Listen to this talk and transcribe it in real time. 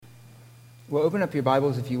Well, open up your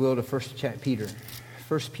Bibles, if you will, to 1 Peter.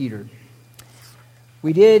 1 Peter.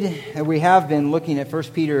 We have been looking at 1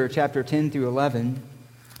 Peter chapter 10 through 11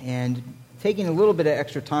 and taking a little bit of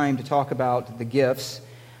extra time to talk about the gifts.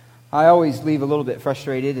 I always leave a little bit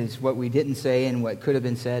frustrated as what we didn't say and what could have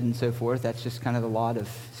been said and so forth. That's just kind of the lot of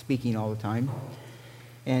speaking all the time.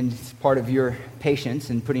 And it's part of your patience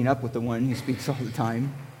in putting up with the one who speaks all the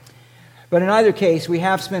time. But in either case, we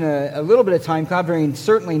have spent a little bit of time covering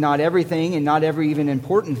certainly not everything and not every even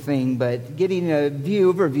important thing, but getting a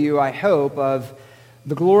overview, I hope, of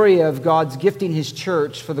the glory of God's gifting His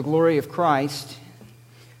church for the glory of Christ,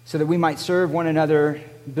 so that we might serve one another,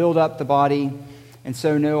 build up the body, and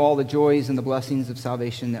so know all the joys and the blessings of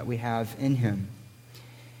salvation that we have in Him.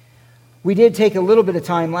 We did take a little bit of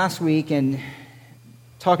time last week and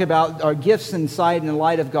talk about our gifts inside in the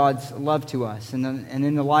light of God's love to us, and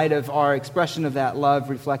in the light of our expression of that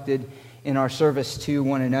love reflected in our service to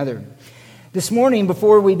one another. This morning,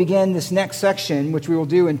 before we begin this next section, which we will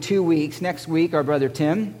do in 2 weeks, next week our brother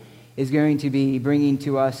Tim is going to be bringing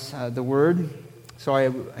to us the Word.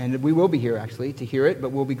 And we will be here actually to hear it,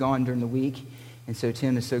 but we'll be gone during the week. And so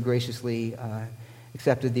Tim has so graciously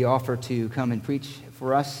accepted the offer to come and preach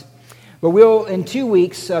for us. But we'll, in 2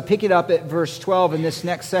 weeks, pick it up at verse 12 in this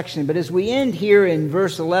next section. But as we end here in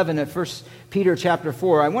verse 11 of 1 Peter chapter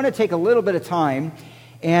 4, I want to take a little bit of time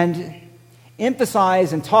and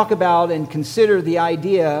emphasize and talk about and consider the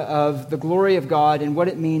idea of the glory of God and what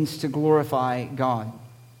it means to glorify God.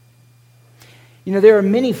 You know, there are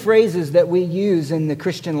many phrases that we use in the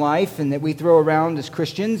Christian life and that we throw around as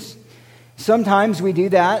Christians. Sometimes we do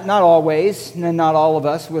that, not always, and not all of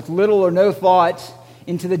us, with little or no thought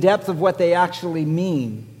into the depth of what they actually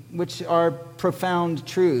mean, which are profound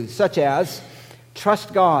truths, such as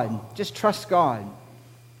trust God, just trust God,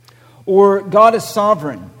 or God is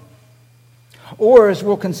sovereign, or as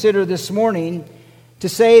we'll consider this morning, to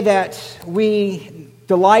say that we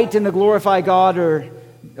delight in the glorify God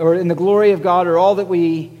or in the glory of God, or all that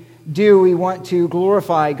we do, we want to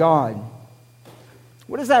glorify God.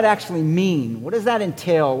 What does that actually mean? What does that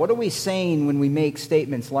entail? What are we saying when we make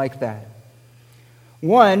statements like that?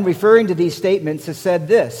 One, referring to these statements, has said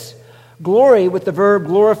this: glory, with the verb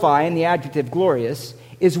glorify and the adjective glorious,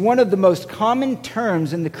 is one of the most common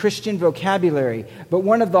terms in the Christian vocabulary, but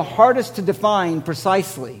one of the hardest to define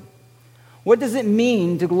precisely. What does it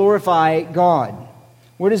mean to glorify God?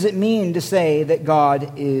 What does it mean to say that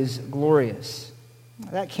God is glorious?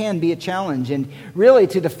 That can be a challenge, and really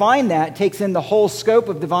to define that takes in the whole scope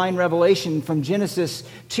of divine revelation from Genesis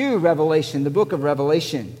to Revelation, the book of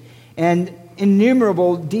Revelation, and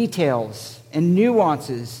innumerable details and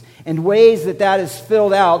nuances and ways that is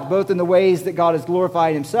filled out, both in the ways that God has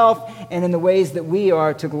glorified Himself and in the ways that we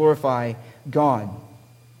are to glorify God.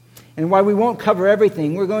 And while we won't cover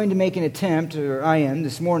everything, we're going to make an attempt, or I am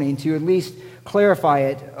this morning, to at least clarify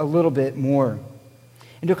it a little bit more.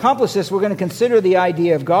 And to accomplish this, we're going to consider the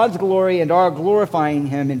idea of God's glory and our glorifying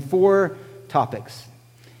Him in 4 topics.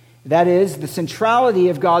 That is, the centrality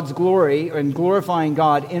of God's glory and glorifying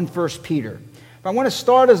God in 1 Peter. But I want to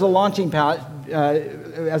start as a launching pad,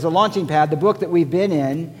 the book that we've been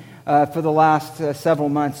in for the last several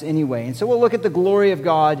months anyway. And so we'll look at the glory of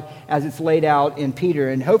God as it's laid out in Peter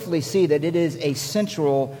and hopefully see that it is a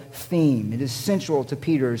central theme. It is central to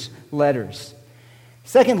Peter's letters.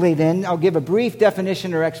 Secondly, then, I'll give a brief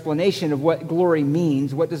definition or explanation of what glory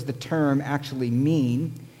means. What does the term actually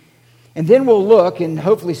mean? And then we'll look and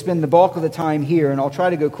hopefully spend the bulk of the time here, and I'll try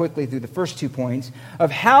to go quickly through the first 2 points,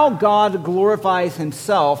 of how God glorifies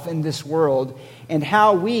Himself in this world and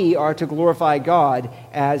how we are to glorify God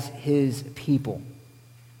as His people.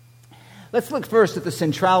 Let's look first at the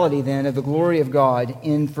centrality then of the glory of God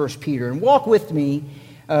in 1 Peter. And walk with me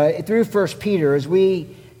through 1 Peter as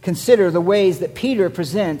we consider the ways that Peter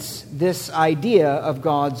presents this idea of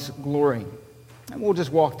God's glory. And we'll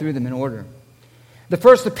just walk through them in order. The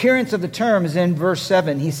first appearance of the term is in verse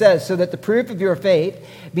 7. He says, "So that the proof of your faith,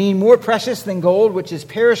 being more precious than gold, which is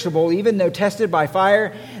perishable, even though tested by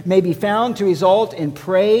fire, may be found to result in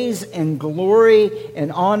praise and glory and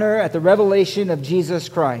honor at the revelation of Jesus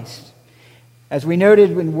Christ." As we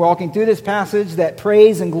noted when walking through this passage, that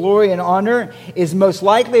praise and glory and honor is most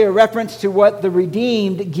likely a reference to what the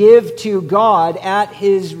redeemed give to God at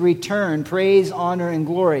His return. Praise, honor, and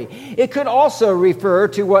glory. It could also refer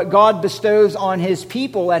to what God bestows on His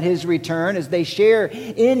people at His return as they share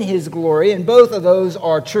in His glory. And both of those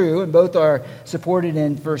are true, and both are supported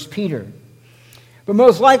in 1 Peter. But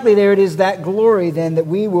most likely there it is that glory then that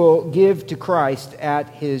we will give to Christ at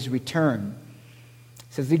His return.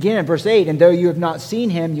 It says again in verse 8, and though you have not seen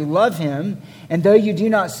him, you love him. And though you do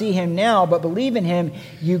not see him now, but believe in him,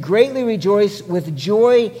 you greatly rejoice with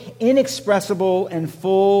joy inexpressible and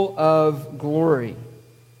full of glory.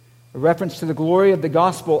 A reference to the glory of the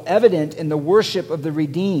gospel evident in the worship of the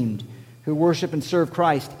redeemed who worship and serve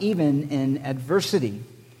Christ even in adversity.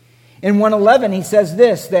 In 1:11, he says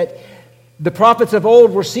this, that the prophets of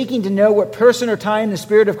old were seeking to know what person or time the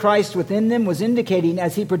Spirit of Christ within them was indicating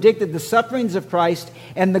as he predicted the sufferings of Christ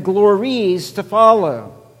and the glories to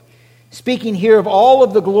follow. Speaking here of all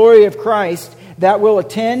of the glory of Christ that will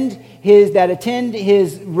attend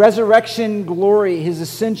his resurrection glory, his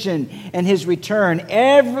ascension, and his return.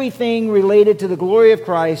 Everything related to the glory of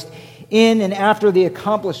Christ in and after the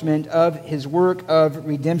accomplishment of his work of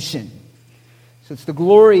redemption. So it's the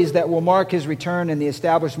glories that will mark his return and the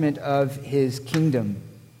establishment of his kingdom.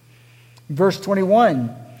 Verse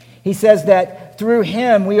 21, he says that through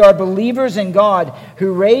him we are believers in God,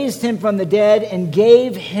 who raised him from the dead and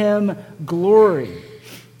gave him glory,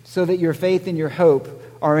 so that your faith and your hope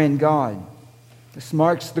are in God. This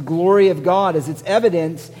marks the glory of God as its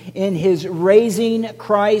evidence in his raising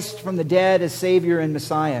Christ from the dead as Savior and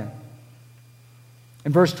Messiah.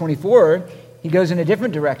 In verse 24, he goes in a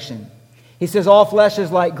different direction. He says, all flesh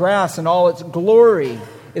is like grass, and all its glory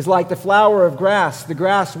is like the flower of grass. The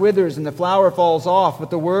grass withers and the flower falls off, but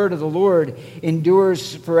the word of the Lord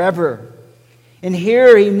endures forever. And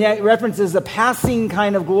here he references a passing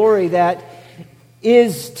kind of glory that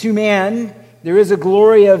is to man. There is a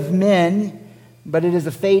glory of men, but it is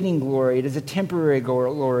a fading glory. It is a temporary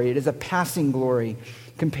glory. It is a passing glory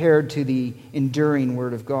compared to the enduring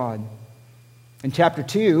word of God. In chapter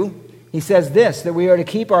 2, he says this, that we are to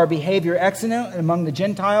keep our behavior excellent among the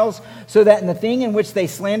Gentiles, so that in the thing in which they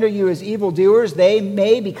slander you as evildoers, they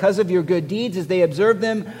may, because of your good deeds, as they observe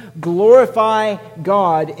them, glorify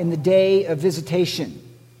God in the day of visitation.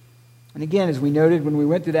 And again, as we noted when we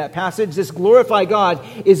went through that passage, this glorify God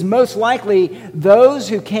is most likely those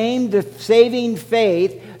who came to saving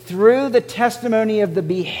faith through the testimony of the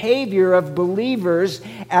behavior of believers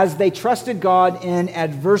as they trusted God in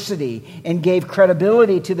adversity and gave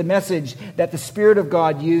credibility to the message that the Spirit of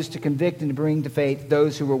God used to convict and to bring to faith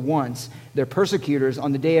those who were once their persecutors.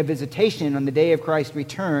 On the day of visitation, on the day of Christ's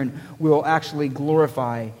return, will actually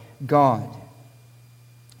glorify God.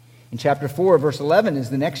 In chapter 4, verse 11 is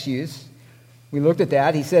the next use. We looked at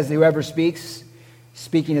that. He says, whoever speaks,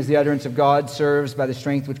 speaking as the utterance of God, serves by the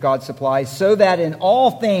strength which God supplies, so that in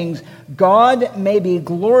all things God may be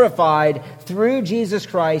glorified through Jesus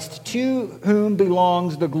Christ, to whom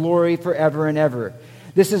belongs the glory forever and ever.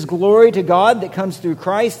 This is glory to God that comes through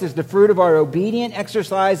Christ as the fruit of our obedient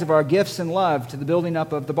exercise of our gifts and love to the building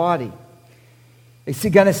up of the body. He's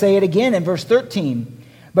going to say it again in verse 13.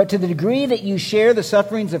 But to the degree that you share the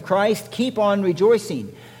sufferings of Christ, keep on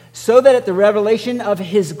rejoicing, so that at the revelation of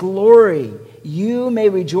his glory you may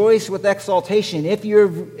rejoice with exultation. If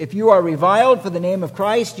you are reviled for the name of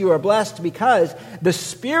Christ, you are blessed, because the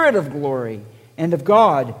Spirit of glory and of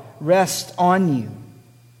God rests on you.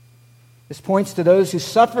 This points to those who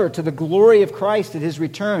suffer to the glory of Christ at his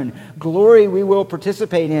return. Glory we will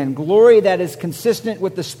participate in. Glory that is consistent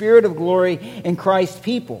with the Spirit of glory in Christ's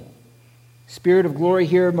people. Spirit of glory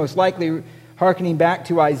here most likely hearkening back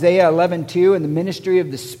to Isaiah 11:2 and the ministry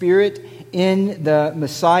of the Spirit in the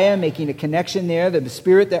Messiah, making a connection there. That the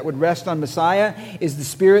Spirit that would rest on Messiah is the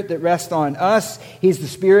Spirit that rests on us. He's the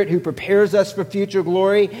Spirit who prepares us for future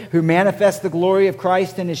glory, who manifests the glory of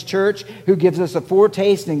Christ in his church, who gives us a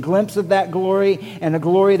foretaste and glimpse of that glory, and a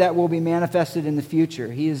glory that will be manifested in the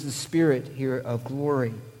future. He is the Spirit here of glory.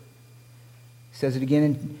 He says it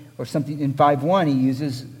again in 5:1. He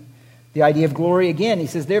uses the idea of glory again. He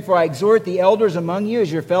says, therefore I exhort the elders among you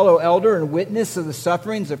as your fellow elder and witness of the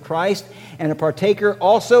sufferings of Christ, and a partaker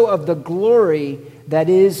also of the glory that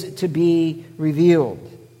is to be revealed.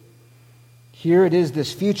 Here it is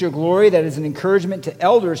this future glory that is an encouragement to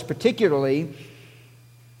elders particularly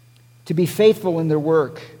to be faithful in their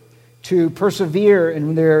work, to persevere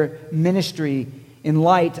in their ministry in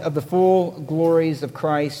light of the full glories of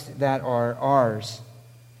Christ that are ours.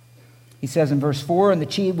 He says in verse 4,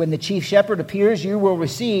 when the chief shepherd appears, you will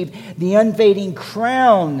receive the unfading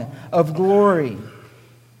crown of glory.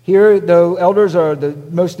 Here, though elders are the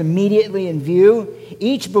most immediately in view,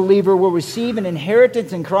 each believer will receive an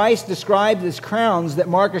inheritance in Christ described as crowns that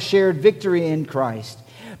mark a shared victory in Christ.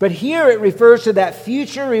 But here it refers to that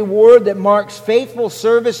future reward that marks faithful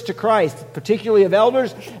service to Christ, particularly of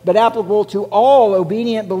elders, but applicable to all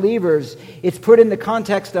obedient believers. It's put in the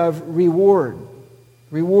context of reward.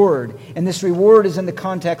 And this reward is in the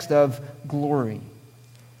context of glory.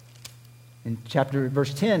 In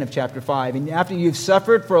verse 10 of chapter 5, and after you've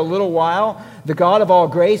suffered for a little while, the God of all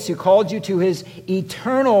grace, who called you to his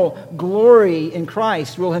eternal glory in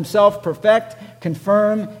Christ, will himself perfect,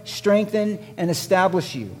 confirm, strengthen, and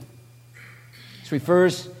establish you. This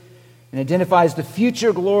refers and identifies the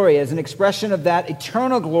future glory as an expression of that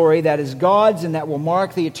eternal glory that is God's and that will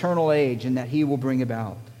mark the eternal age and that he will bring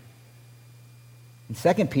about.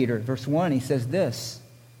 In 2 Peter, verse 1, he says this,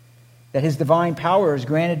 that his divine power has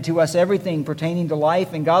granted to us everything pertaining to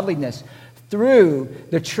life and godliness through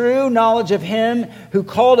the true knowledge of him who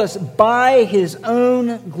called us by his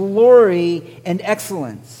own glory and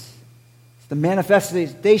excellence. It's the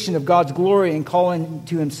manifestation of God's glory in calling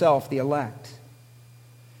to himself the elect.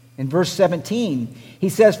 In verse 17, he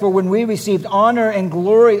says, for when we received honor and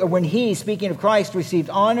glory, or when he, speaking of Christ, received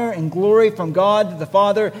honor and glory from God the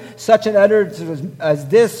Father, such an utterance as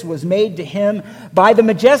this was made to him by the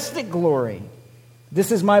majestic glory.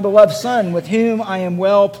 This is my beloved Son, with whom I am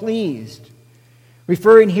well pleased.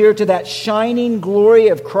 Referring here to that shining glory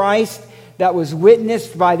of Christ that was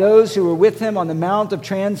witnessed by those who were with him on the Mount of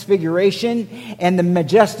Transfiguration, and the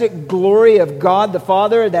majestic glory of God the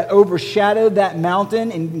Father that overshadowed that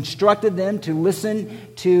mountain and instructed them to listen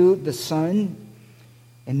to the Son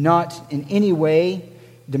and not in any way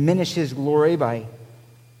diminish his glory by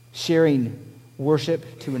sharing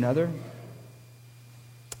worship to another.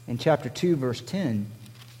 In chapter 2, verse 10,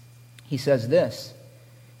 he says this,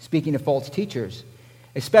 speaking of false teachers,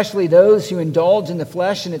 especially those who indulge in the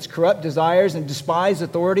flesh and its corrupt desires and despise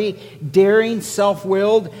authority, daring,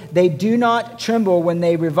 self-willed, they do not tremble when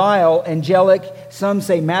they revile angelic, some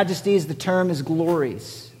say majesties, the term is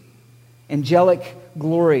glories. Angelic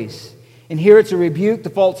glories. And here it's a rebuke to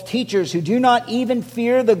false teachers who do not even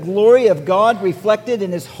fear the glory of God reflected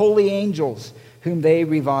in his holy angels, whom they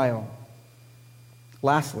revile.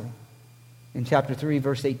 Lastly, in chapter 3,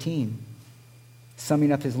 verse 18,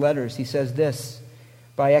 summing up his letters, he says this,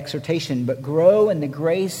 by exhortation, but grow in the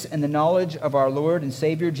grace and the knowledge of our Lord and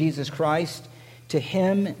Savior Jesus Christ. To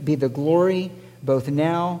him be the glory both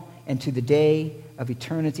now and to the day of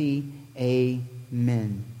eternity.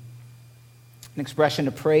 Amen. An expression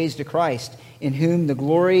of praise to Christ, in whom the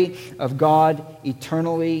glory of God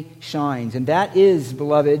eternally shines. And that is,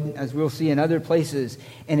 beloved, as we'll see in other places,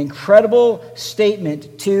 an incredible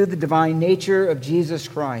statement to the divine nature of Jesus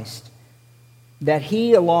Christ. That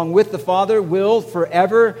he, along with the Father, will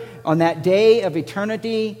forever, on that day of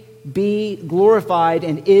eternity, be glorified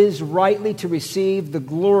and is rightly to receive the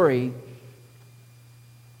glory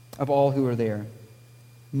of all who are there,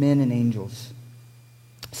 men and angels.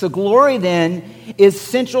 So glory, then, is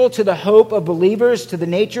central to the hope of believers, to the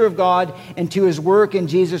nature of God, and to his work in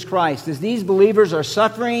Jesus Christ. As these believers are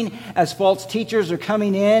suffering, as false teachers are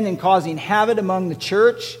coming in and causing havoc among the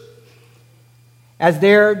church, as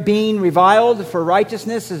they're being reviled for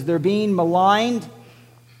righteousness, as they're being maligned,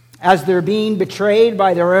 as they're being betrayed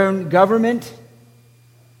by their own government,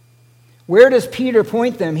 where does Peter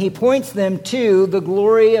point them? He points them to the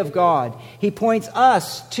glory of God. He points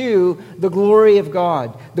us to the glory of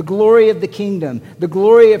God, the glory of the kingdom, the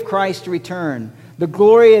glory of Christ's return, the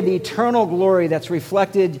glory of the eternal glory that's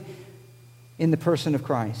reflected in the person of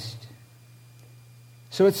Christ.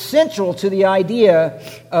 So it's central to the idea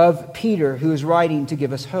of Peter, who is writing to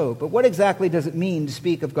give us hope. But what exactly does it mean to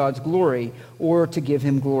speak of God's glory or to give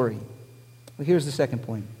him glory? Well, here's the second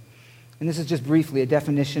point. And this is just briefly a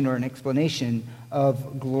definition or an explanation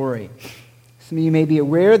of glory. Some of you may be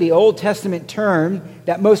aware the Old Testament term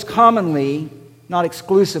that most commonly, not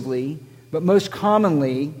exclusively, but most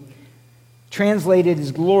commonly translated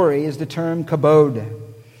as glory is the term kabod.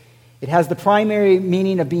 It has the primary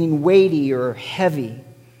meaning of being weighty or heavy.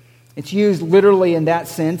 It's used literally in that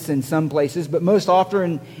sense in some places, but most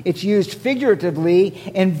often it's used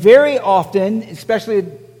figuratively, and very often, especially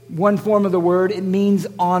one form of the word, it means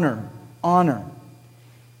honor. Honor.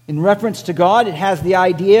 In reference to God, it has the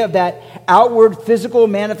idea of that outward physical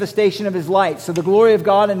manifestation of his light. So the glory of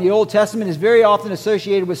God in the Old Testament is very often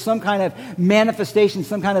associated with some kind of manifestation,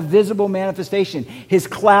 some kind of visible manifestation. His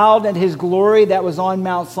cloud and his glory that was on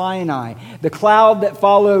Mount Sinai. The cloud that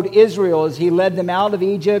followed Israel as he led them out of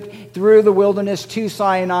Egypt through the wilderness to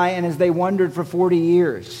Sinai and as they wandered for 40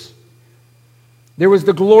 years. There was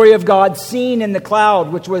the glory of God seen in the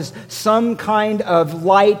cloud, which was some kind of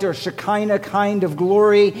light or Shekinah kind of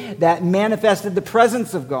glory that manifested the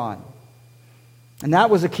presence of God. And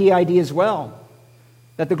that was a key idea as well,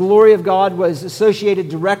 that the glory of God was associated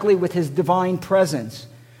directly with his divine presence.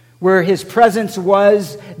 Where his presence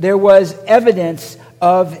was, there was evidence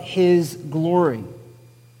of his glory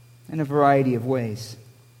in a variety of ways.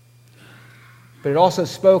 But it also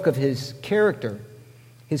spoke of his character,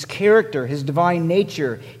 His character, His divine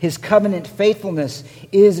nature, His covenant faithfulness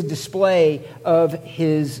is a display of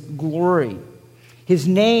His glory. His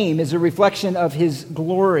name is a reflection of His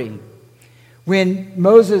glory. When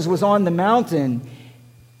Moses was on the mountain,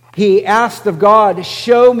 he asked of God,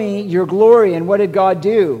 "Show me your glory." And what did God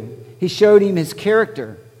do? He showed him His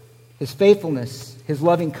character, His faithfulness, His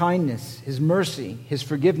loving kindness, His mercy, His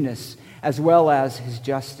forgiveness, as well as His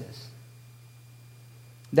justice.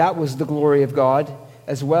 That was the glory of God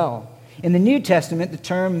as well. In the New Testament, the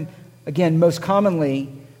term, again, most commonly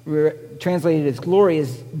translated as glory is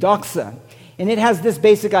doxa. And it has this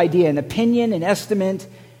basic idea, an opinion, an estimate,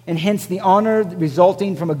 and hence the honor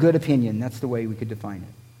resulting from a good opinion. That's the way we could define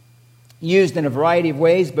it. Used in a variety of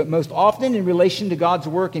ways, but most often in relation to God's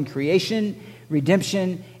work in creation,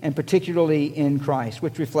 redemption, and particularly in Christ,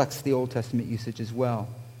 which reflects the Old Testament usage as well.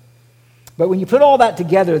 But when you put all that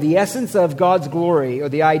together, the essence of God's glory, or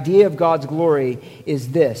the idea of God's glory, is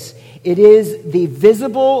this. It is the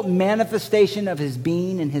visible manifestation of His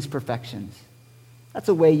being and His perfections. That's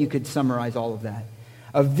a way you could summarize all of that.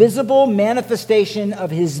 A visible manifestation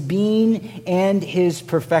of His being and His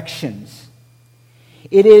perfections.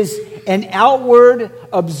 It is an outward,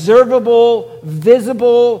 observable,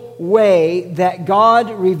 visible way that God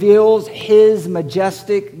reveals His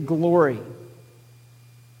majestic glory.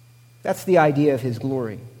 That's the idea of His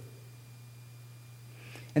glory.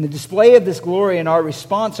 And the display of this glory and our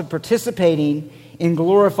response of participating in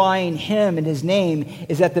glorifying Him and His name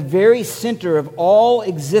is at the very center of all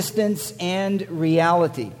existence and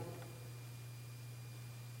reality.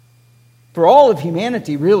 For all of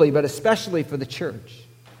humanity, really, but especially for the church.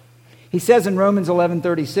 He says in Romans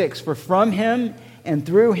 11:36, "For from Him and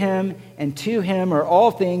through Him and to Him are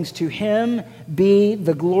all things. To Him be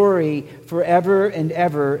the glory forever and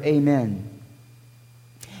ever. Amen."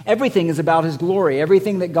 Everything is about His glory.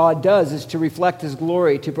 Everything that God does is to reflect His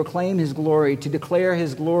glory, to proclaim His glory, to declare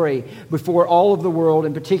His glory before all of the world,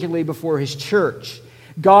 and particularly before His church.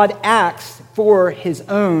 God acts for His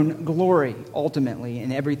own glory, ultimately,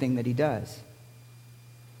 in everything that He does.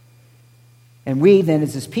 And we then,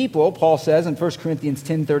 as His people, Paul says in 1 Corinthians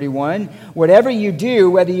 10:31, "Whatever you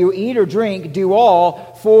do, whether you eat or drink, do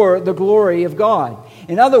all for the glory of God."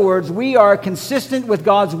 In other words, we are consistent with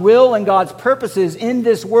God's will and God's purposes in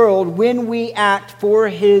this world when we act for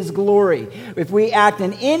His glory. If we act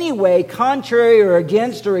in any way contrary or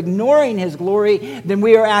against or ignoring His glory, then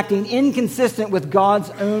we are acting inconsistent with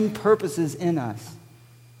God's own purposes in us.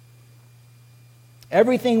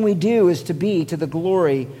 Everything we do is to be to the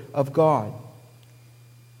glory of God.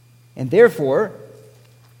 And therefore,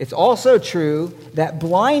 it's also true that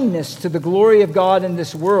blindness to the glory of God in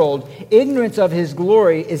this world, ignorance of His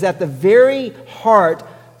glory, is at the very heart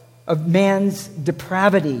of man's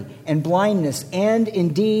depravity and blindness. And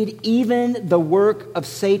indeed, even the work of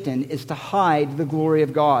Satan is to hide the glory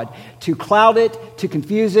of God, to cloud it, to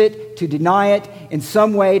confuse it, to deny it in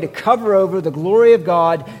some way, to cover over the glory of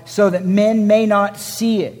God so that men may not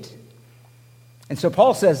see it. And so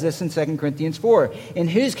Paul says this in 2 Corinthians 4, "In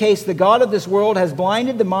whose case the God of this world has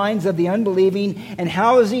blinded the minds of the unbelieving, and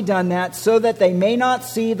how has He done that? So that they may not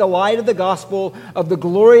see the light of the gospel of the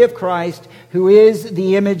glory of Christ, who is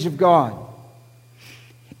the image of God."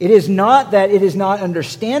 It is not that it is not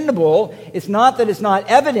understandable, it's not that it's not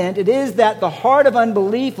evident, it is that the heart of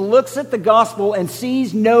unbelief looks at the gospel and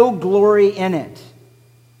sees no glory in it.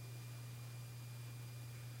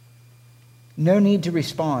 No need to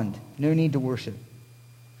respond. No need to worship.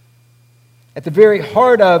 At the very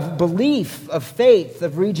heart of belief, of faith,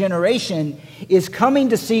 of regeneration, is coming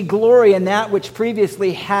to see glory in that which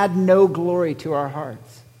previously had no glory to our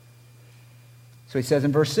hearts. So he says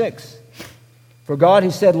in verse 6, "For God who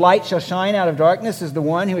said, 'Light shall shine out of darkness,' is the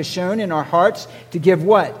one who has shown in our hearts to give"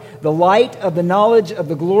 what? "The light of the knowledge of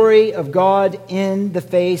the glory of God in the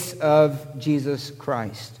face of Jesus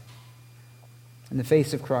Christ." In the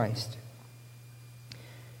face of Christ.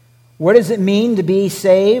 What does it mean to be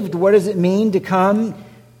saved? What does it mean to come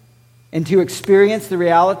and to experience the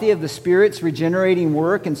reality of the Spirit's regenerating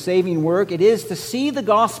work and saving work? It is to see the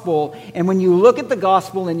gospel, and when you look at the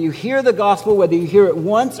gospel and you hear the gospel, whether you hear it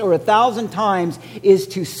once or 1,000 times, is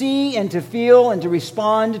to see and to feel and to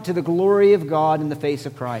respond to the glory of God in the face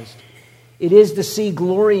of Christ. It is to see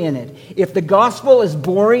glory in it. If the gospel is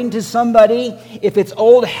boring to somebody, if it's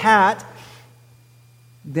old hat,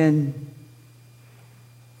 then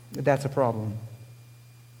that's a problem.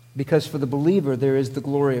 Because for the believer, there is the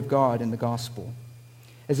glory of God in the gospel.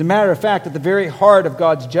 As a matter of fact, at the very heart of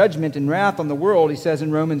God's judgment and wrath on the world, he says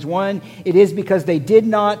in Romans 1, it is because they did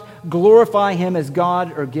not glorify Him as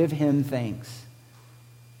God or give Him thanks.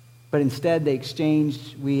 But instead they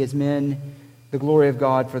exchanged, we as men, the glory of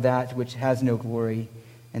God for that which has no glory,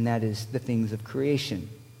 and that is the things of creation.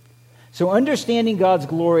 So understanding God's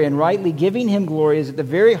glory and rightly giving Him glory is at the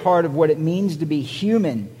very heart of what it means to be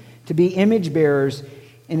human, to be image bearers,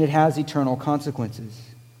 and it has eternal consequences.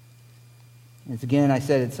 As again I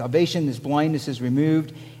said, at salvation, this blindness is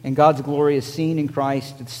removed, and God's glory is seen in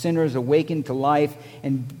Christ. The sinner is awakened to life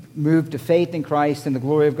and moved to faith in Christ, and the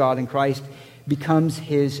glory of God in Christ becomes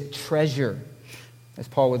his treasure. As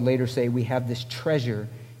Paul would later say, we have this treasure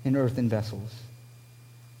in earthen vessels.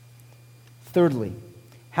 Thirdly,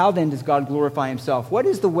 how then does God glorify Himself? What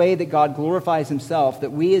is the way that God glorifies Himself,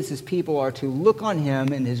 that we as His people are to look on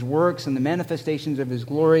Him and His works and the manifestations of His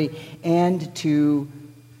glory and to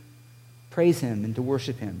praise Him and to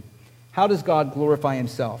worship Him? How does God glorify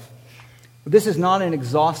Himself? Well, this is not an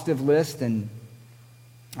exhaustive list, and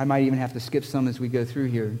I might even have to skip some as we go through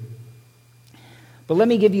here. But let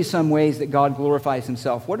me give you some ways that God glorifies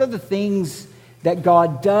Himself. What are the things that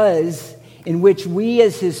God does in which we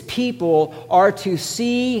as His people are to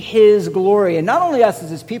see His glory? And not only us as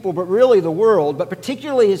His people, but really the world, but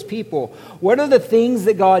particularly His people. What are the things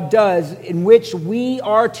that God does in which we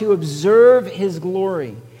are to observe His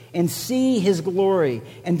glory and see His glory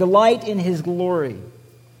and delight in His glory?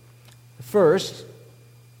 First,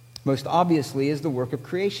 most obviously, is the work of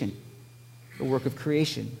creation. The work of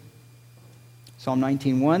creation. Psalm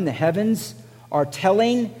 19:1, the heavens are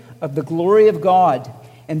telling of the glory of God,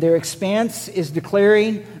 and their expanse is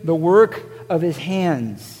declaring the work of His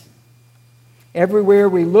hands. Everywhere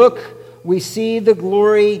we look, we see the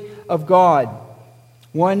glory of God.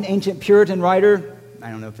 One ancient Puritan writer, I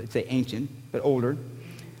don't know if it's ancient, but older,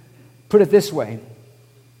 put it this way: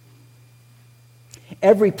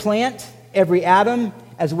 every plant, every atom,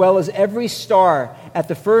 as well as every star at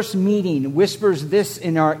the first meeting whispers this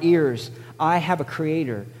in our ears: I have a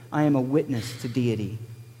Creator. I am a witness to deity.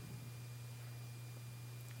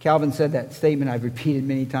 Calvin said that statement I've repeated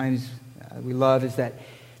many times, we love, is that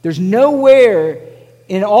there's nowhere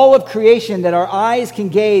in all of creation that our eyes can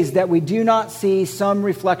gaze that we do not see some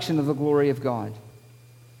reflection of the glory of God.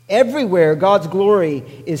 Everywhere God's glory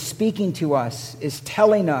is speaking to us, is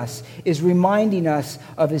telling us, is reminding us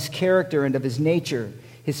of His character and of His nature,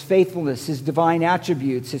 His faithfulness, His divine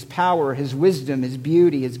attributes, His power, His wisdom, His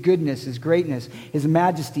beauty, His goodness, His greatness, His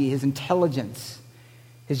majesty, His intelligence,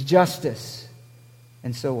 His justice,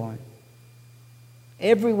 and so on.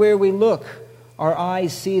 Everywhere we look, our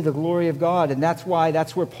eyes see the glory of God. And that's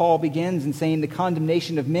where Paul begins in saying the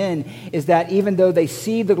condemnation of men is that even though they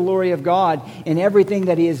see the glory of God in everything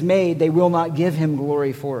that He has made, they will not give Him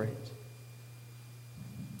glory for it.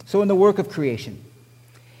 So in the work of creation.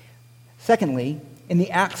 Secondly, in the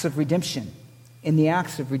acts of redemption. In the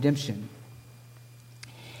acts of redemption.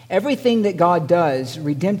 Everything that God does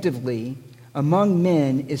redemptively among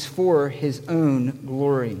men is for His own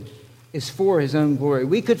glory. Is for His own glory.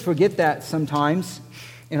 We could forget that sometimes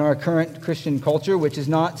in our current Christian culture, which is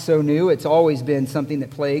not so new. It's always been something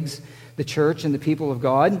that plagues the church and the people of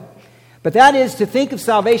God. But that is to think of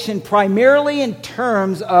salvation primarily in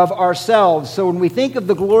terms of ourselves. So when we think of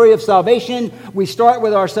the glory of salvation, we start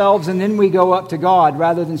with ourselves and then we go up to God,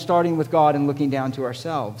 rather than starting with God and looking down to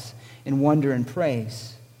ourselves in wonder and praise.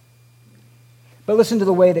 But listen to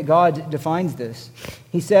the way that God defines this.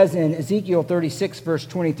 He says in Ezekiel 36, verse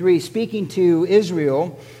 23, speaking to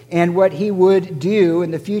Israel and what He would do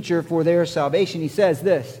in the future for their salvation, He says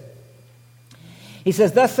this. He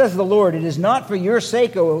says, thus says the Lord, it is not for your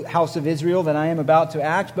sake, O house of Israel, that I am about to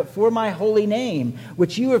act, but for my holy name,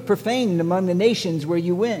 which you have profaned among the nations where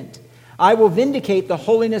you went. I will vindicate the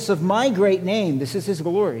holiness of my great name, this is His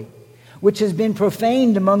glory, which has been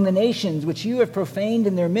profaned among the nations, which you have profaned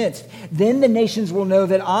in their midst. Then the nations will know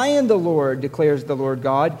that I am the Lord, declares the Lord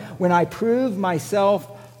God, when I prove myself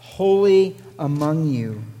holy among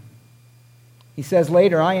you. He says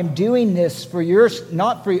later, I am not doing this for your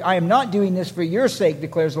sake,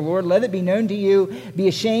 declares the Lord. Let it be known to you, be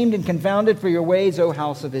ashamed and confounded for your ways, O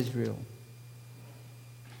house of Israel.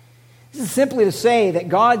 This is simply to say that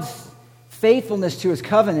God's faithfulness to His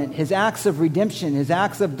covenant, His acts of redemption, His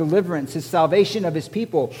acts of deliverance, His salvation of His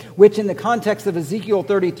people, which in the context of Ezekiel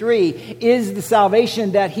 33 is the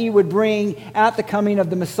salvation that He would bring at the coming of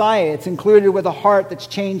the Messiah. It's included with a heart that's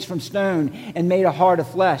changed from stone and made a heart of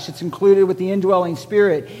flesh. It's included with the indwelling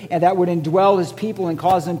Spirit and that would indwell His people and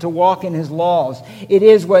cause them to walk in His laws. It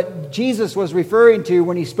is what Jesus was referring to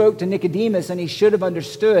when He spoke to Nicodemus, and he should have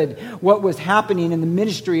understood what was happening in the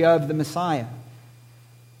ministry of the Messiah.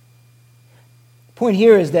 The point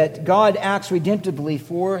here is that God acts redemptively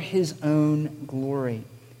for His own glory.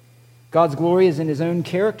 God's glory is in His own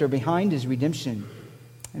character behind His redemption.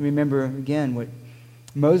 And remember again what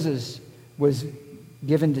Moses was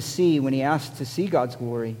given to see when he asked to see God's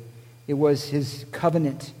glory. It was his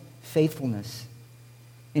covenant faithfulness.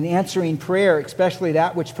 In answering prayer, especially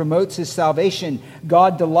that which promotes his salvation,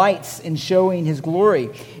 God delights in showing his glory.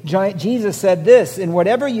 Jesus said this, "And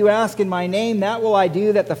whatever you ask in my name, that will I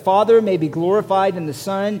do, that the Father may be glorified in the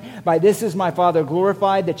Son. By this is my Father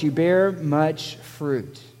glorified, that you bear much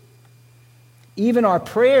fruit." Even our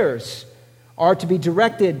prayers are to be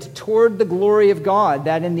directed toward the glory of God,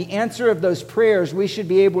 that in the answer of those prayers we should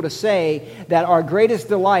be able to say that our greatest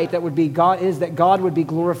delight that would be God is that God would be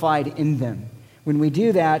glorified in them. When we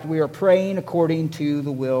do that, we are praying according to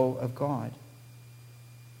the will of God.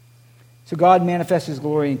 So God manifests his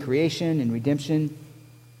glory in creation and redemption,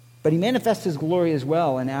 but he manifests his glory as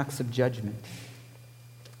well in acts of judgment.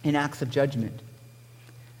 In acts of judgment.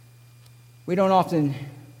 We don't often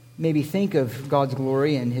maybe think of God's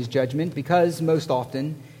glory and his judgment because most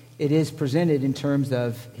often it is presented in terms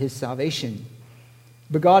of his salvation.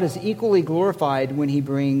 But God is equally glorified when he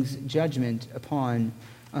brings judgment upon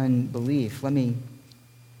unbelief. Let me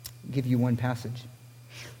give you one passage.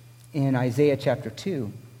 In Isaiah chapter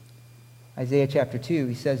 2. Isaiah chapter 2,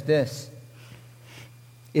 he says this.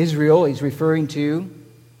 Israel, he's referring to,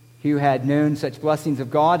 who had known such blessings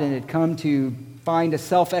of God and had come to find a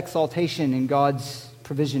self-exaltation in God's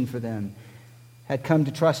provision for them, had come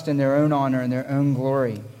to trust in their own honor and their own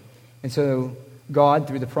glory. And so God,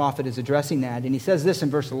 through the prophet, is addressing that. And he says this in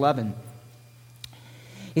verse 11.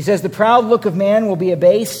 He says, "The proud look of man will be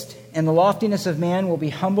abased, and the loftiness of man will be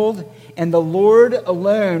humbled, and the Lord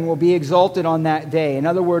alone will be exalted on that day." In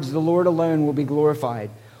other words, the Lord alone will be glorified.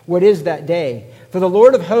 What is that day? "For the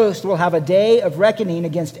Lord of hosts will have a day of reckoning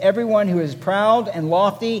against everyone who is proud and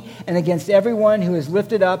lofty, and against everyone who is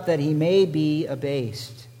lifted up, that he may be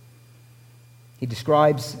abased." He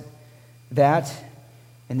describes that,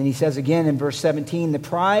 and then he says again in verse 17, "The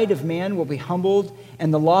pride of man will be humbled,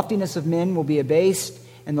 and the loftiness of men will be abased,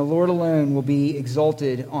 and the Lord alone will be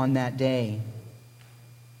exalted on that day."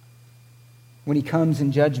 When he comes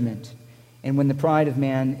in judgment, and when the pride of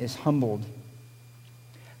man is humbled.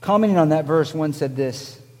 Commenting on that verse, one said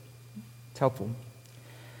this. It's helpful.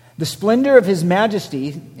 "The splendor of his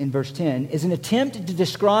majesty," in verse 10, "is an attempt to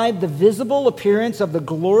describe the visible appearance of the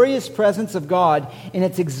glorious presence of God in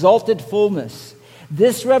its exalted fullness.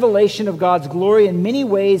 This revelation of God's glory in many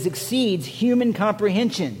ways exceeds human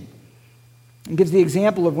comprehension." And gives the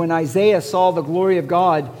example of when Isaiah saw the glory of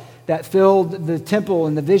God that filled the temple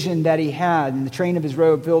and the vision that he had, and the train of his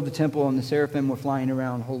robe filled the temple, and the seraphim were flying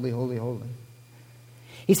around, "Holy, holy, holy."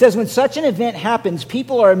 He says when such an event happens,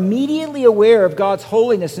 people are immediately aware of God's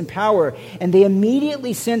holiness and power, and they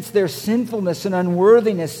immediately sense their sinfulness and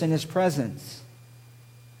unworthiness in his presence.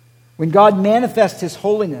 When God manifests his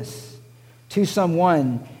holiness to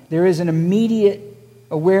someone, there is an immediate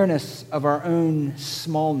awareness of our own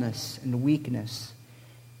smallness and weakness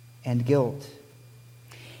and guilt.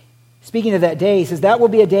 Speaking of that day, he says, "That will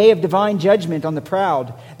be a day of divine judgment on the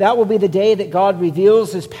proud. That will be the day that God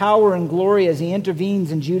reveals his power and glory as he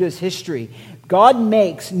intervenes in Judah's history. God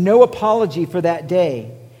makes no apology for that day,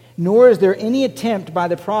 nor is there any attempt by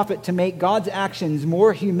the prophet to make God's actions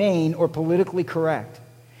more humane or politically correct.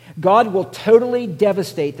 God will totally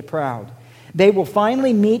devastate the proud. They will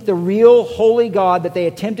finally meet the real holy God that they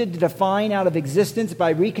attempted to define out of existence by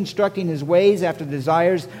reconstructing his ways after the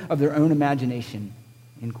desires of their own imagination."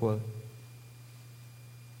 End quote.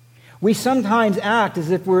 We sometimes act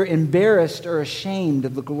as if we're embarrassed or ashamed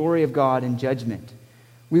of the glory of God in judgment.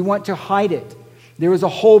 We want to hide it. There was a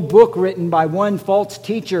whole book written by one false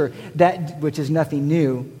teacher, which is nothing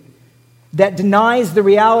new, that denies the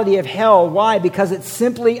reality of hell. Why? Because it's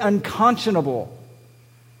simply unconscionable.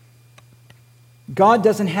 God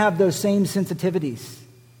doesn't have those same sensitivities.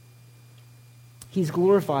 He's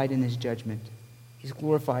glorified in his judgment. He's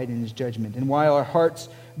glorified in his judgment. And while our hearts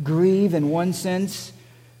grieve in one sense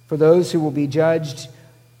for those who will be judged,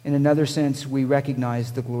 in another sense we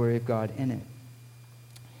recognize the glory of God in it.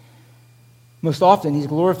 Most often he's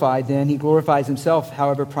glorified then. He glorifies himself,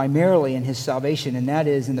 however, primarily in his salvation, and that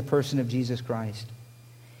is in the person of Jesus Christ.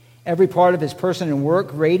 Every part of his person and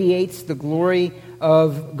work radiates the glory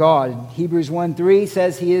of God. Hebrews 1:3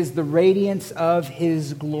 says he is the radiance of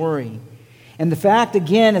his glory. And the fact,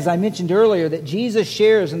 again, as I mentioned earlier, that Jesus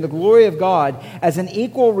shares in the glory of God as an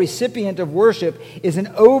equal recipient of worship is an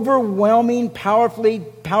overwhelming,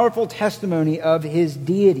 powerful testimony of his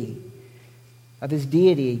deity.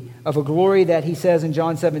 Of a glory that he says in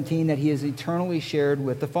John 17 that he is eternally shared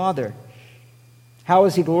with the Father. How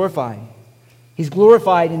is he glorified? He's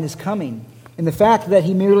glorified in his coming, in the fact that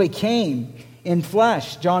he merely came, in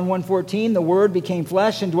flesh. John 1:14, the Word became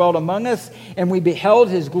flesh and dwelt among us, and we beheld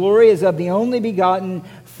his glory as of the only begotten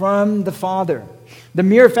from the Father. The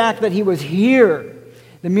mere fact that he was here,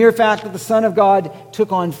 the mere fact that the Son of God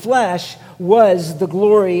took on flesh, was the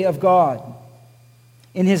glory of God.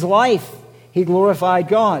 In his life, he glorified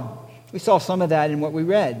God. We saw some of that in what we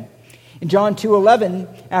read. In John 2:11,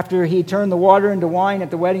 after he turned the water into wine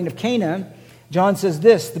at the wedding of Cana, John says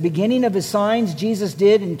this, the beginning of his signs Jesus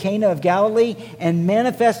did in Cana of Galilee and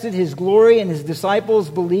manifested his glory, and his disciples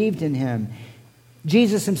believed in him.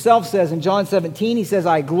 Jesus himself says in John 17, he says,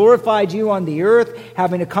 I glorified you on the earth,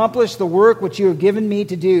 having accomplished the work which you have given me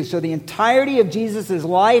to do. So the entirety of Jesus'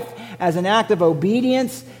 life as an act of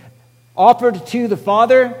obedience offered to the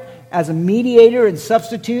Father as a mediator and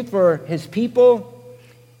substitute for his people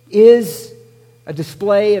is a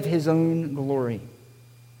display of his own glory.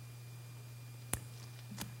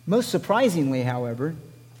 Most surprisingly, however,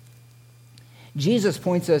 Jesus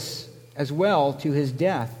points us as well to his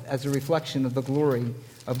death as a reflection of the glory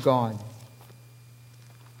of God.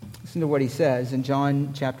 Listen to what he says in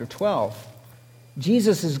John chapter 12.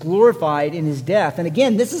 Jesus is glorified in his death. And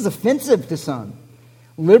again, this is offensive to some.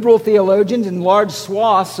 Liberal theologians and large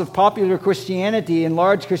swaths of popular Christianity and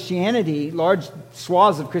large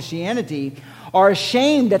swaths of Christianity are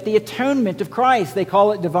ashamed at the atonement of Christ. They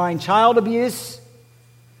call it divine child abuse.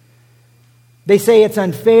 They say it's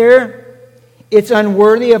unfair, it's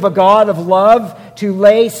unworthy of a God of love to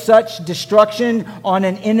lay such destruction on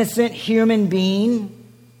an innocent human being.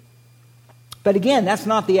 But again, that's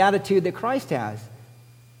not the attitude that Christ has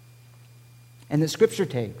and that Scripture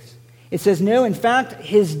takes. It says, no, in fact,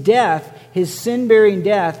 his death, his sin-bearing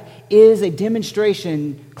death, is a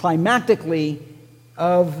demonstration climactically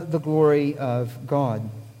of the glory of God.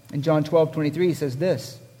 In John 12:23, he says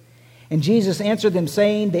this, and Jesus answered them,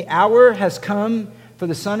 saying, the hour has come for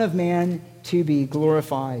the Son of Man to be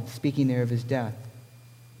glorified. Speaking there of his death.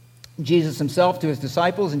 Jesus himself to his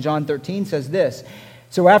disciples in John 13 says this,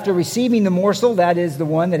 so after receiving the morsel, that is the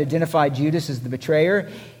one that identified Judas as the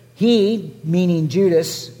betrayer, he, meaning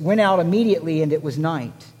Judas, went out immediately, and it was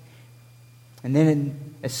night. And then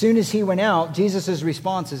as soon as he went out, Jesus'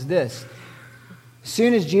 response is this. As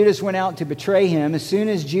soon as Judas went out to betray him, as soon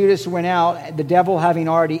as Judas went out, the devil having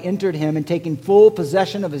already entered him and taken full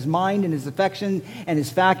possession of his mind and his affection and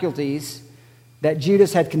his faculties that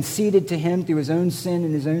Judas had conceded to him through his own sin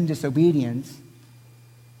and his own disobedience,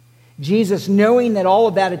 Jesus, knowing that all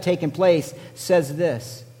of that had taken place, says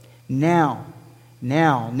this, Now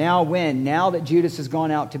when? Now that Judas has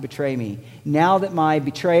gone out to betray me. Now that my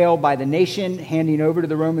betrayal by the nation, handing over to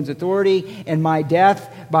the Romans' authority, and my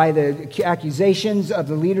death by the accusations of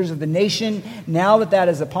the leaders of the nation, now that that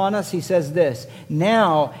is upon us, he says this,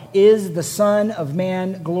 now is the Son of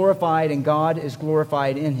Man glorified, and God is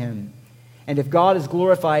glorified in him. And if God is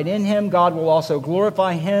glorified in him, God will also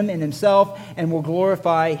glorify him in himself, and will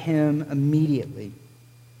glorify him immediately.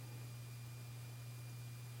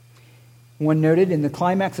 One noted, in the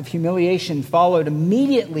climax of humiliation followed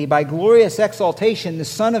immediately by glorious exaltation, the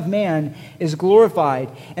Son of Man is glorified,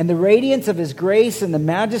 and the radiance of his grace and the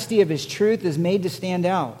majesty of his truth is made to stand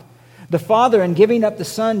out. The Father, in giving up the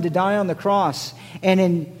Son to die on the cross, and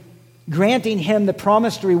in granting him the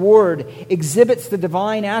promised reward, exhibits the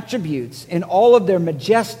divine attributes. In all of their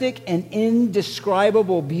majestic and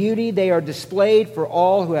indescribable beauty, they are displayed for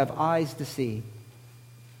all who have eyes to see.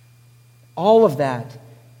 All of that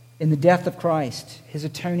in the death of Christ, his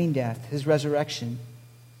atoning death, his resurrection.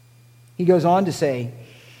 He goes on to say,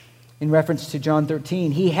 in reference to John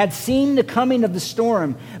 13, he had seen the coming of the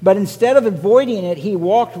storm, but instead of avoiding it, he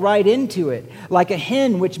walked right into it, like a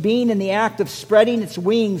hen which, being in the act of spreading its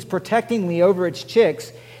wings protectingly over its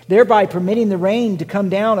chicks, thereby permitting the rain to come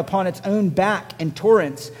down upon its own back in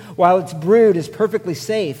torrents, while its brood is perfectly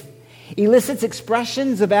safe, elicits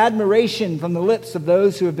expressions of admiration from the lips of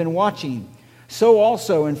those who have been watching. So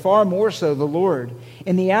also, and far more so, the Lord,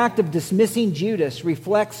 in the act of dismissing Judas,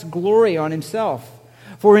 reflects glory on himself.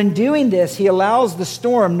 For in doing this, he allows the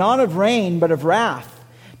storm, not of rain, but of wrath,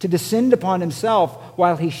 to descend upon himself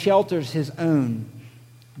while he shelters his own.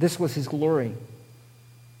 This was his glory.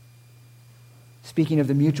 Speaking of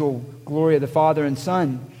the mutual glory of the Father and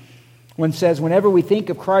Son, one says, whenever we think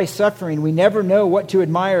of Christ's suffering, we never know what to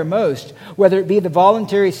admire most, whether it be the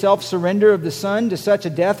voluntary self-surrender of the Son to such a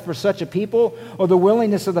death for such a people, or the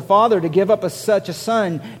willingness of the Father to give up such a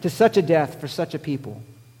Son to such a death for such a people.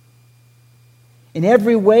 In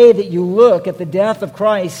every way that you look at the death of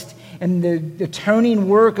Christ and the atoning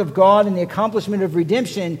work of God and the accomplishment of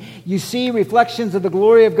redemption, you see reflections of the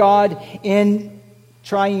glory of God in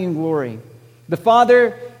triune glory. The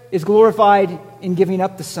Father is glorified in giving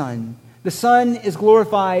up the Son. The Son is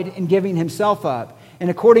glorified in giving himself up. And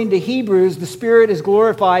according to Hebrews, the Spirit is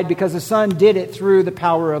glorified because the Son did it through the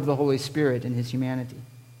power of the Holy Spirit in his humanity.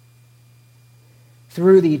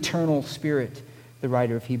 Through the eternal Spirit, the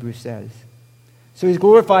writer of Hebrews says. So he's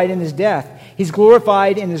glorified in his death. He's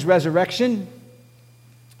glorified in his resurrection.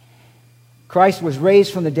 Christ was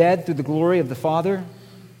raised from the dead through the glory of the Father.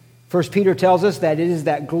 1 Peter tells us that it is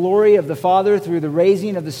that glory of the Father through the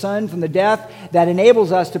raising of the Son from the death that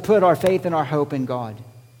enables us to put our faith and our hope in God.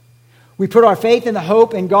 We put our faith and the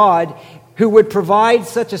hope in God who would provide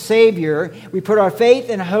such a Savior. We put our faith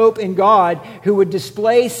and hope in God who would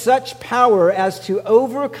display such power as to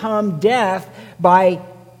overcome death by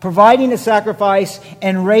providing a sacrifice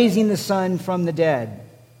and raising the Son from the dead.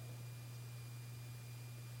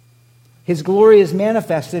 His glory is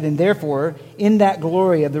manifested, and therefore, in that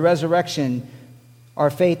glory of the resurrection,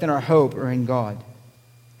 our faith and our hope are in God,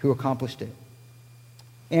 who accomplished it.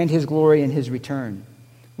 And his glory in his return,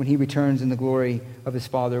 when he returns in the glory of his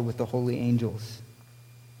Father with the holy angels.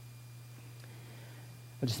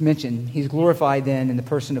 I just mentioned, he's glorified then in the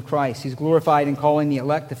person of Christ. He's glorified in calling the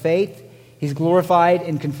elect to faith. He's glorified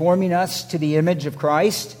in conforming us to the image of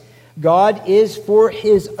Christ. God is, for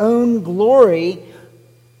his own glory,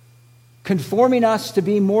 conforming us to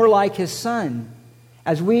be more like his Son.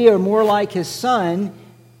 As we are more like his Son,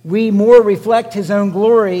 we more reflect his own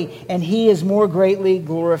glory, and he is more greatly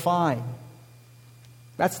glorified.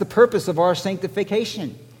 That's the purpose of our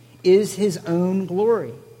sanctification, is his own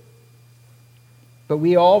glory. But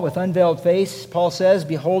we all, with unveiled face, Paul says,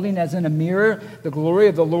 beholding as in a mirror the glory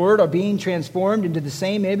of the Lord, are being transformed into the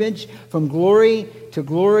same image from glory to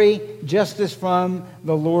glory, just as from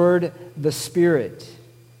the Lord the Spirit.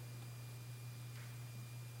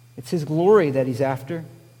 It's his glory that he's after.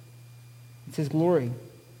 It's his glory.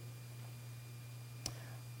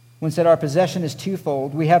 One said our possession is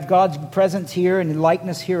twofold. We have God's presence here and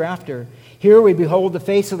likeness hereafter. Here we behold the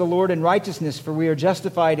face of the Lord in righteousness, for we are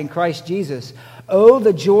justified in Christ Jesus. Oh,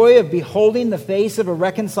 the joy of beholding the face of a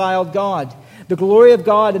reconciled God. The glory of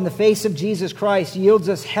God in the face of Jesus Christ yields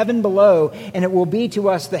us heaven below, and it will be to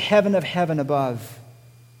us the heaven of heaven above.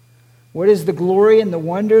 What is the glory and the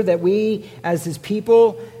wonder that we, as his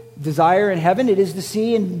people, desire in heaven? It is to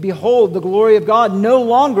see and behold the glory of God no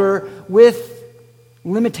longer with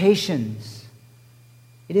limitations.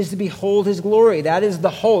 It is to behold his glory. That is the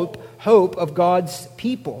hope of God's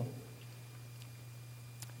people.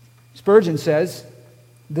 Spurgeon says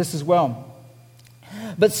this as well.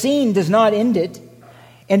 But seeing does not end it,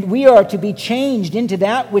 and we are to be changed into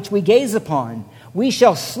that which we gaze upon. We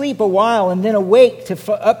shall sleep a while and then awake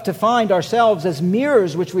up to find ourselves as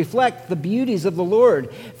mirrors which reflect the beauties of the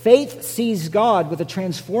Lord. Faith sees God with a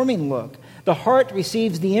transforming look. The heart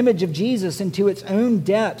receives the image of Jesus into its own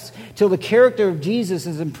depths till the character of Jesus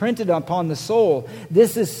is imprinted upon the soul.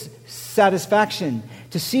 This is satisfaction.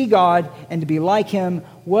 To see God and to be like him,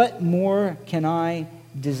 what more can I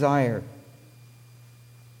desire?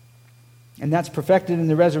 And that's perfected in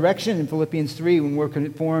the resurrection in Philippians 3 when we're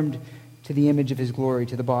conformed to the image of his glory,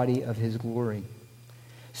 to the body of his glory.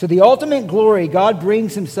 So the ultimate glory God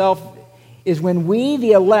brings himself is when we,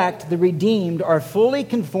 the elect, the redeemed, are fully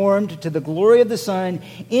conformed to the glory of the Son,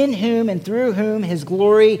 in whom and through whom his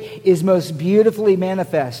glory is most beautifully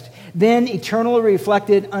manifest, then eternally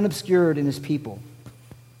reflected, unobscured in his people.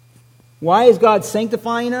 Why is God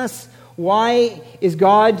sanctifying us? Why is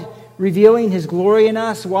God revealing his glory in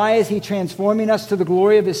us? Why is he transforming us to the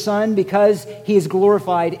glory of his Son? Because he is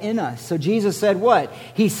glorified in us. So Jesus said what?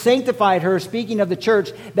 He sanctified her, speaking of the church,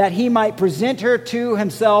 that he might present her to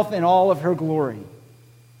himself in all of her glory.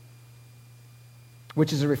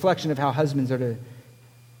 Which is a reflection of how husbands are to,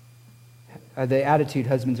 the attitude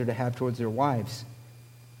husbands are to have towards their wives.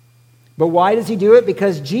 But why does he do it?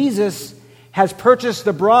 Because Jesus has purchased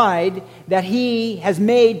the bride that he has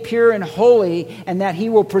made pure and holy, and that he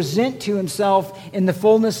will present to himself in the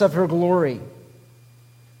fullness of her glory.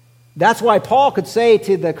 That's why Paul could say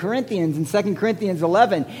to the Corinthians in 2 Corinthians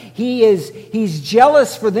 11, he's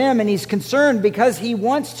jealous for them and he's concerned because he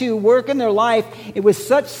wants to work in their life with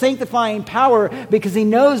such sanctifying power, because he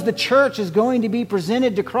knows the church is going to be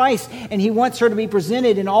presented to Christ, and he wants her to be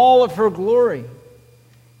presented in all of her glory.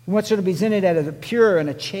 He wants her to be presented as a pure and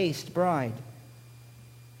a chaste bride.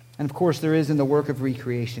 And of course, there is in the work of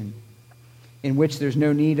recreation, in which there's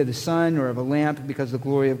no need of the sun or of a lamp, because the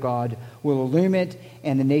glory of God will illumine it,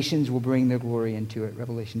 and the nations will bring their glory into it.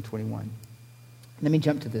 Revelation 21. Let me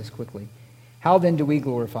jump to this quickly. How then do we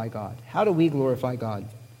glorify God? How do we glorify God?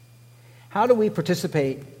 How do we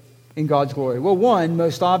participate in God's glory? Well, one,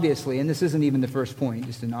 most obviously, and this isn't even the first point,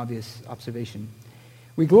 just an obvious observation.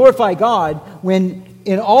 We glorify God when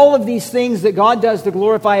in all of these things that God does to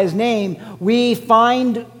glorify His name, we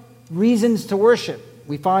find reasons to worship.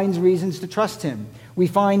 We find reasons to trust Him. We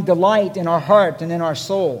find delight in our heart and in our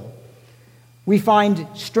soul. We find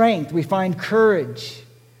strength. We find courage.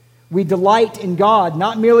 We delight in God,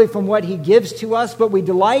 not merely from what He gives to us, but we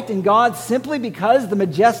delight in God simply because the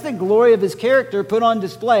majestic glory of His character put on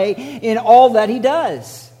display in all that He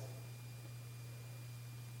does.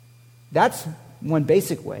 That's one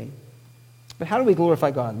basic way. But how do we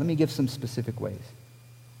glorify God? Let me give some specific ways.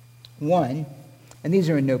 One, and these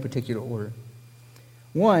are in no particular order.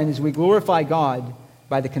 One is we glorify God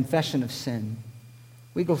by the confession of sin.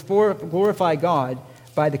 We glorify God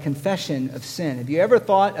by the confession of sin. Have you ever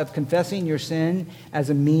thought of confessing your sin as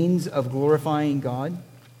a means of glorifying God?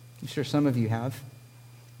 I'm sure some of you have.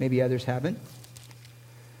 Maybe others haven't.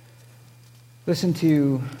 Listen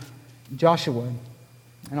to Joshua,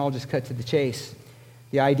 and I'll just cut to the chase.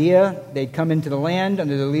 The idea, they'd come into the land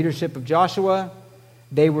under the leadership of Joshua.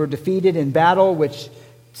 They were defeated in battle, which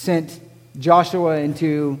sent Joshua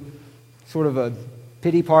into sort of a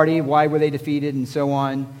pity party. Why were they defeated and so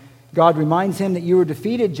on? God reminds him that you were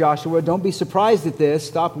defeated, Joshua. Don't be surprised at this.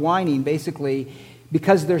 Stop whining, basically,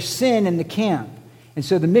 because there's sin in the camp. And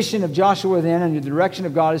so the mission of Joshua then, under the direction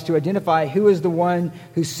of God, is to identify who is the one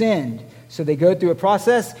who sinned. So they go through a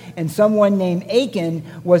process, and someone named Achan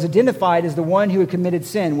was identified as the one who had committed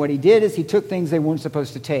sin. What he did is he took things they weren't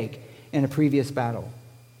supposed to take in a previous battle.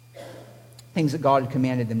 Things that God had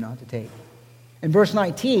commanded them not to take. In verse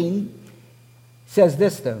 19, says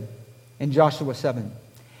this, though, in Joshua 7.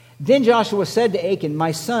 Then Joshua said to Achan,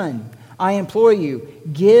 "My son, I implore you,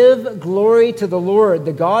 give glory to the Lord,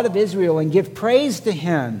 the God of Israel, and give praise to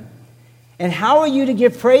Him." And how are you to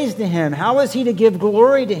give praise to Him? How is He to give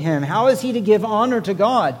glory to Him? How is He to give honor to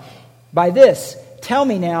God? By this, tell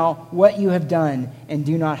me now what you have done, and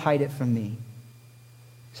do not hide it from me.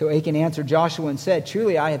 So Achan answered Joshua and said,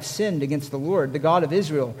 "Truly I have sinned against the Lord, the God of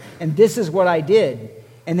Israel, and this is what I did."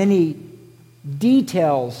 And then he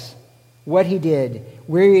details what he did,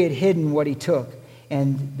 where he had hidden what he took.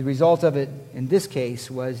 And the result of it, in this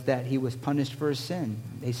case, was that he was punished for his sin.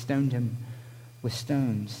 They stoned him with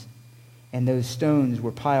stones. And those stones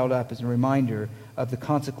were piled up as a reminder of the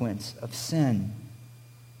consequence of sin.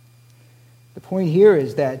 The point here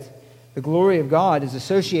is that the glory of God is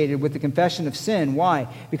associated with the confession of sin. Why?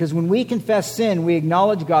 Because when we confess sin, we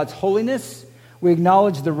acknowledge God's holiness. We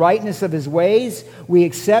acknowledge the rightness of His ways. We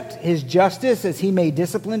accept His justice as He may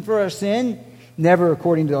discipline for our sin, never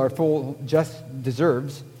according to our full just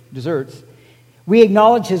deserts. We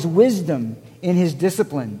acknowledge His wisdom in His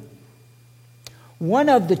discipline. One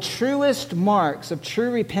of the truest marks of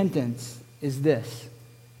true repentance is this.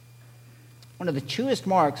 One of the truest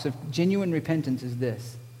marks of genuine repentance is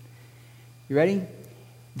this. You ready?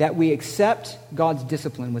 That we accept God's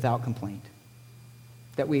discipline without complaint.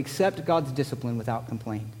 That we accept God's discipline without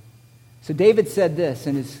complaint. So David said this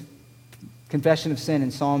in his confession of sin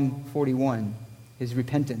in Psalm 41, his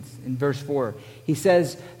repentance, in verse 4. He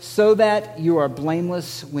says, "So that you are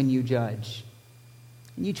blameless when you judge."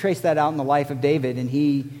 And you trace that out in the life of David, and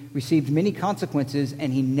he received many consequences,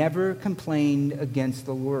 and he never complained against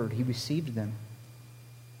the Lord. He received them.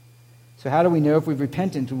 So how do we know if we've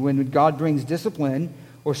repented? When God brings discipline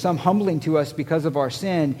or some humbling to us because of our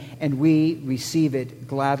sin, and we receive it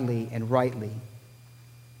gladly and rightly.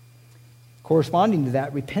 Corresponding to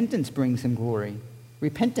that, repentance brings Him glory.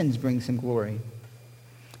 Repentance brings Him glory.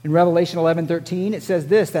 In Revelation 11:13, it says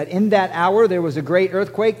this, that in that hour there was a great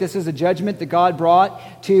earthquake. This is a judgment that God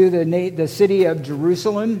brought to the city of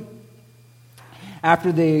Jerusalem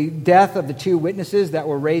after the death of the two witnesses that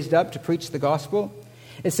were raised up to preach the gospel.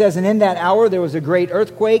 It says, and in that hour there was a great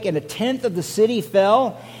earthquake, and 1/10 of the city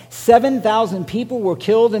fell. 7,000 people were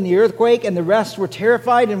killed in the earthquake, and the rest were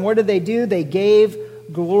terrified. And what did they do? They gave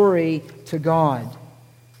glory to God.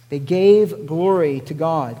 They gave glory to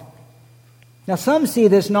God. Now, some see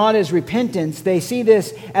this not as repentance. They see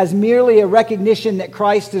this as merely a recognition that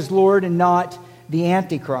Christ is Lord and not the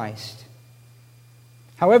Antichrist.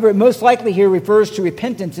 However, it most likely here refers to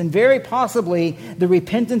repentance, and very possibly the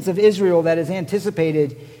repentance of Israel that is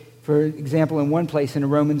anticipated, for example, in one place in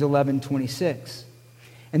Romans 11:26.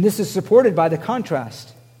 And this is supported by the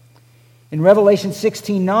contrast. In Revelation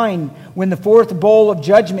 16:9, when the fourth bowl of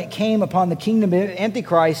judgment came upon the kingdom of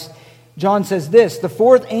Antichrist, John says this, the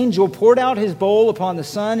fourth angel poured out his bowl upon the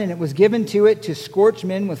sun, and it was given to it to scorch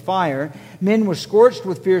men with fire. Men were scorched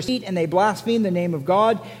with fierce heat, and they blasphemed the name of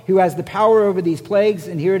God, who has the power over these plagues.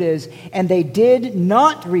 And here it is, and they did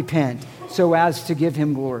not repent so as to give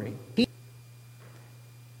Him glory.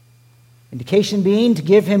 Indication being to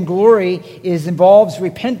give him glory involves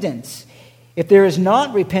repentance. If there is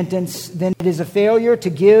not repentance, then it is a failure to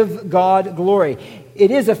give God glory.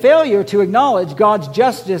 It is a failure to acknowledge God's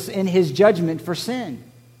justice in his judgment for sin.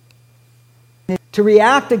 To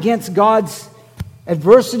react against God's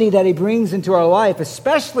adversity that he brings into our life,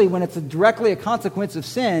 especially when it's directly a consequence of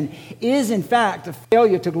sin, is in fact a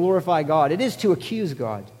failure to glorify God. It is to accuse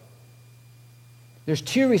God. There's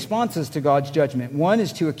two responses to God's judgment. One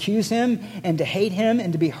is to accuse him and to hate him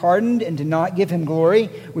and to be hardened and to not give him glory,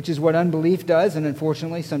 which is what unbelief does, and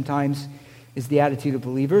unfortunately sometimes is the attitude of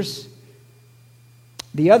believers.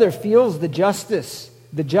 The other feels the justness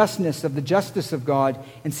of the justice of God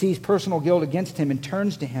and sees personal guilt against him and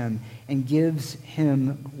turns to him and gives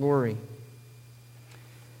him glory.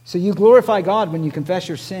 So you glorify God when you confess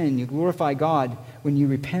your sin. You glorify God when you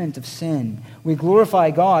repent of sin. We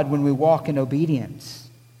glorify God when we walk in obedience.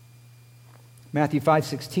 Matthew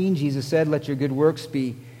 5:16, Jesus said, "Let your good works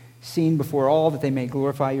be seen before all, that they may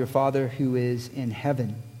glorify your Father who is in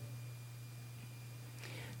heaven."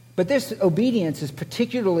 But this obedience is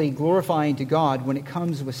particularly glorifying to God when it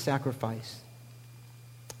comes with sacrifice.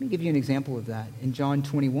 Let me give you an example of that in John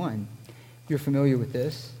 21. If you're familiar with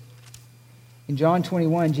this. In John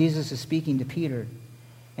 21, Jesus is speaking to Peter,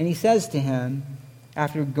 and he says to him,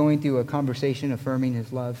 after going through a conversation affirming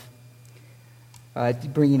his love,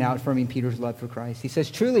 affirming Peter's love for Christ, he says,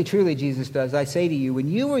 "Truly, truly," Jesus does, "I say to you, when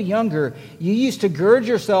you were younger, you used to gird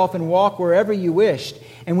yourself and walk wherever you wished.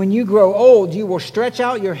 And when you grow old, you will stretch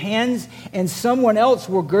out your hands, and someone else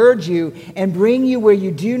will gird you and bring you where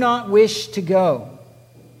you do not wish to go."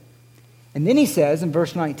 And then he says in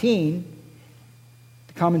verse 19,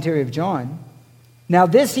 the commentary of John, "Now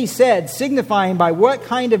this he said, signifying by what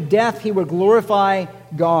kind of death he would glorify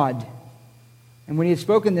God. And when he had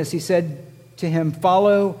spoken this, he said to him,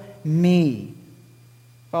 'Follow me.'"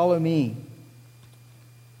 Follow me.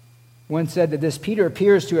 One said that this Peter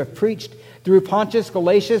appears to have preached through Pontus,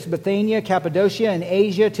 Galatia, Bithynia, Cappadocia, and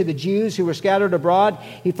Asia to the Jews who were scattered abroad.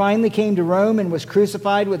 He finally came to Rome and was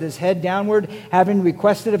crucified with his head downward, having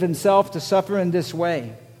requested of himself to suffer in this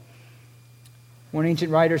way. One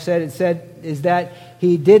ancient writer said that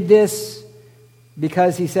he did this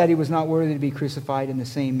because he said he was not worthy to be crucified in the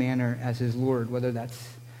same manner as his Lord. Whether that's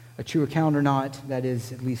a true account or not, that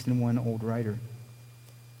is at least in one old writer.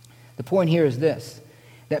 The point here is this,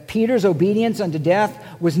 that Peter's obedience unto death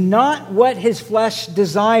was not what his flesh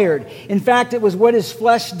desired. In fact, it was what his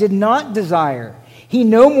flesh did not desire. He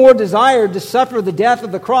no more desired to suffer the death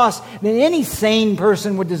of the cross than any sane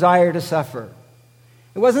person would desire to suffer.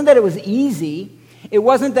 It wasn't that it was easy. It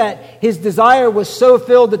wasn't that his desire was so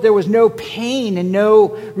filled that there was no pain and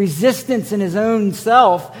no resistance in his own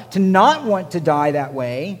self to not want to die that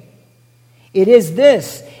way. It is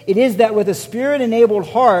this. It is that with a Spirit-enabled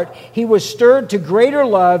heart, he was stirred to greater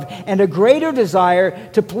love and a greater desire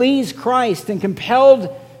to please Christ and compelled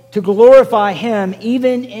to glorify him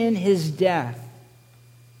even in his death.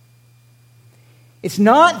 It's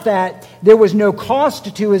not that there was no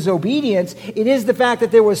cost to his obedience. It is the fact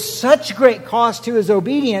that there was such great cost to his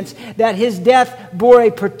obedience that his death bore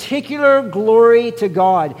a particular glory to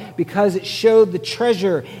God because it showed the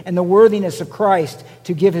treasure and the worthiness of Christ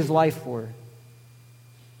to give his life for.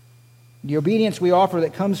 The obedience we offer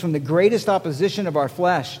that comes from the greatest opposition of our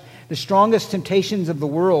flesh, the strongest temptations of the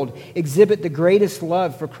world, exhibit the greatest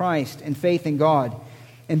love for Christ and faith in God,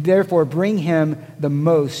 and therefore bring him the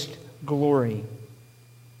most glory.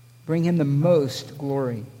 Bring him the most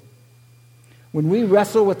glory. When we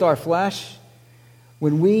wrestle with our flesh,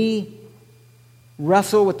 when we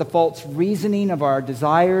wrestle with the false reasoning of our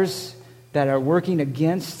desires that are working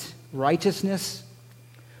against righteousness,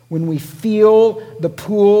 when we feel the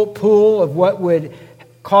pull of what would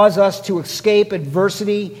cause us to escape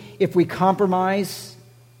adversity if we compromise,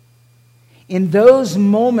 in those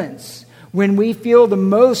moments when we feel the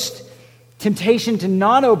most temptation to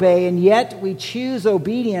not obey, and yet we choose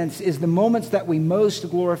obedience, is the moments that we most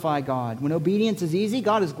glorify God. When obedience is easy,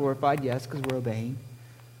 God is glorified, yes, because we're obeying.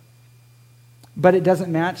 But it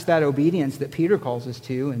doesn't match that obedience that Peter calls us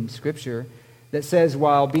to in Scripture that says,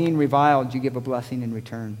 while being reviled, you give a blessing in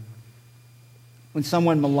return. When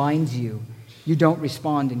someone maligns you, you don't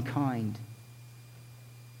respond in kind.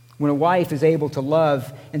 When a wife is able to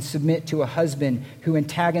love and submit to a husband who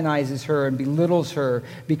antagonizes her and belittles her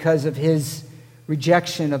because of his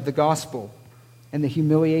rejection of the gospel and the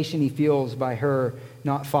humiliation he feels by her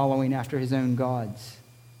not following after his own gods,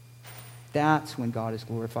 that's when God is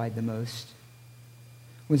glorified the most.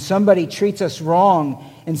 When somebody treats us wrong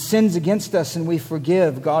and sins against us and we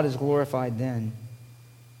forgive, God is glorified then.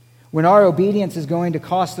 When our obedience is going to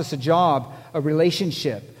cost us a job, a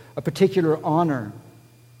relationship, a particular honor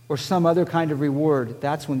or some other kind of reward,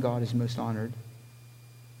 that's when God is most honored.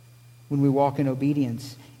 When we walk in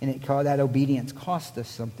obedience, and that obedience costs us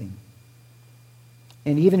something.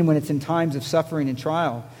 And even when it's in times of suffering and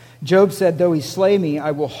trial, Job said, though he slay me,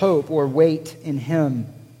 I will hope or wait in him.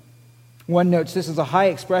 One notes this is a high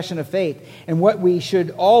expression of faith and what we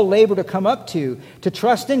should all labor to come up to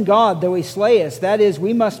trust in God though he slay us. That is,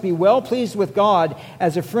 we must be well pleased with God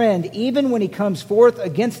as a friend, even when he comes forth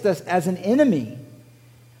against us as an enemy.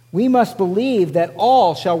 We must believe that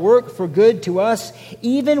all shall work for good to us,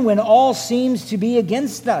 even when all seems to be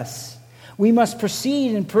against us. We must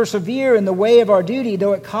proceed and persevere in the way of our duty,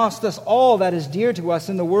 though it cost us all that is dear to us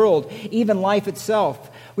in the world, even life itself.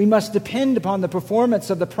 We must depend upon the performance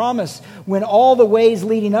of the promise when all the ways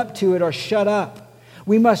leading up to it are shut up.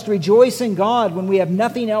 We must rejoice in God when we have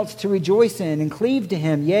nothing else to rejoice in and cleave to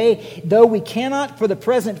him, yea, though we cannot for the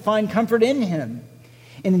present find comfort in him.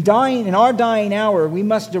 In our dying hour, we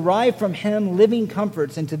must derive from him living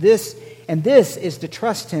comforts, and this is to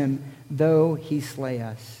trust him though he slay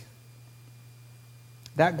us.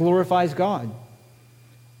 That glorifies God.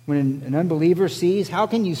 When an unbeliever sees, how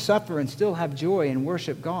can you suffer and still have joy and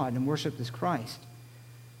worship God and worship this Christ?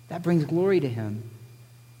 That brings glory to him.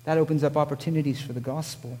 That opens up opportunities for the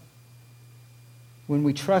gospel. When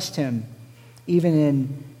we trust him, even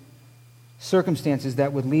in circumstances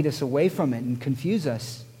that would lead us away from it and confuse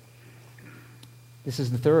us. This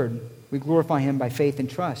is the third. We glorify him by faith and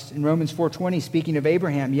trust. In Romans 4:20, speaking of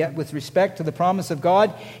Abraham, yet with respect to the promise of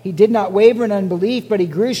God, he did not waver in unbelief, but he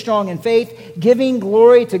grew strong in faith, giving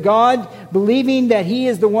glory to God, believing that he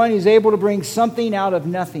is the one who's able to bring something out of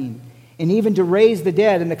nothing, and even to raise the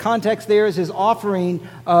dead. And the context there is his offering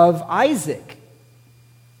of Isaac.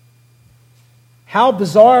 How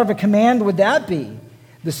bizarre of a command would that be?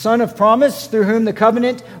 The son of promise through whom the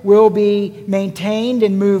covenant will be maintained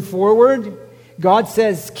and move forward. God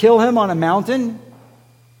says, kill him on a mountain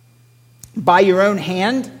by your own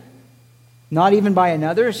hand, not even by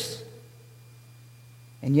another's.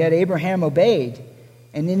 And yet Abraham obeyed.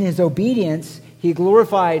 And in his obedience, he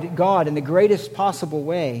glorified God in the greatest possible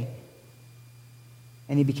way.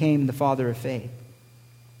 And he became the father of faith.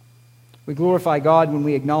 We glorify God when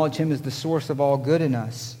we acknowledge him as the source of all good in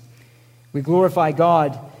us. We glorify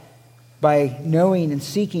God by knowing and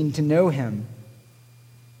seeking to know him.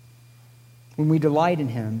 When we delight in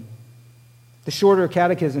him. The shorter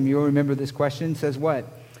catechism, you'll remember this question, says what?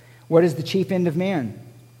 What is the chief end of man?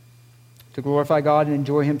 To glorify God and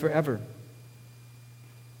enjoy him forever.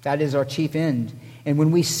 That is our chief end. And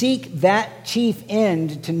when we seek that chief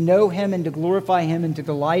end, to know him and to glorify him and to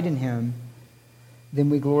delight in him, then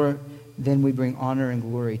we bring honor and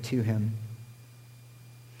glory to him.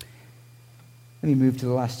 Let me move to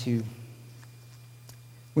the last two.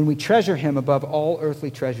 When we treasure him above all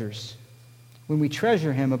earthly treasures. When we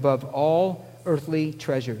treasure him above all earthly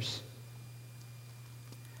treasures.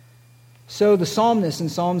 So the psalmist in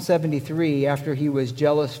Psalm 73, after he was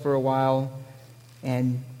jealous for a while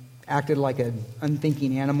and acted like an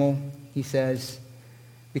unthinking animal, he says,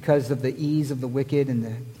 because of the ease of the wicked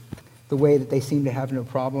and the way that they seem to have no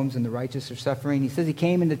problems and the righteous are suffering. He says he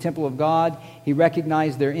came in the temple of God. He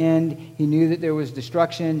recognized their end. He knew that there was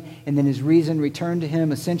destruction. And then his reason returned to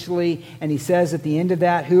him essentially. And he says at the end of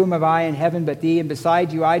that, who am I in heaven but thee? And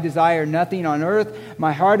beside you I desire nothing on earth.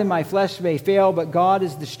 My heart and my flesh may fail, but God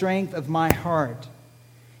is the strength of my heart.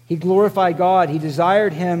 He glorified God. He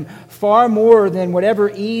desired him far more than whatever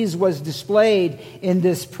ease was displayed in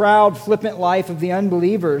this proud, flippant life of the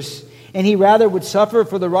unbelievers. And he rather would suffer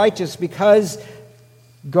for the righteous because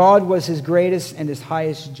God was his greatest and his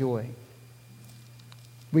highest joy.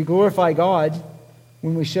 We glorify God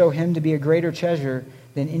when we show him to be a greater treasure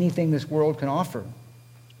than anything this world can offer.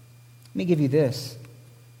 Let me give you this.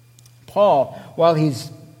 Paul, while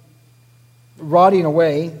he's rotting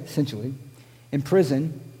away, essentially, in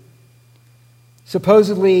prison,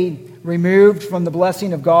 supposedly removed from the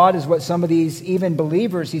blessing of God is what some of these even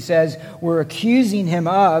believers, he says, were accusing him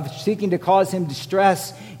of, seeking to cause him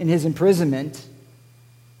distress in his imprisonment.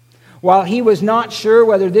 While he was not sure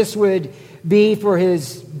whether this would be for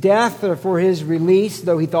his death or for his release,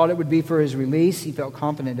 though he thought it would be for his release, he felt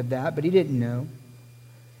confident of that, but he didn't know.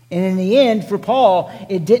 And in the end, for Paul,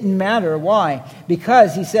 it didn't matter. Why?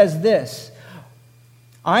 Because he says this,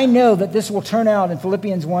 I know that this will turn out in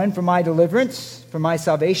Philippians 1 for my deliverance, for my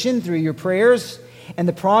salvation through your prayers and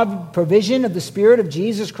the provision of the Spirit of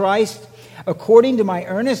Jesus Christ, according to my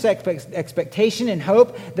earnest expectation and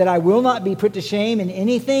hope that I will not be put to shame in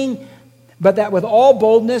anything, but that with all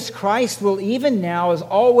boldness Christ will even now as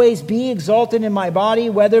always be exalted in my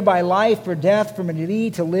body, whether by life or death. For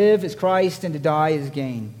me to live is Christ and to die is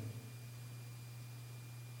gain.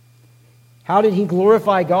 How did he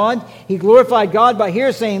glorify God? He glorified God by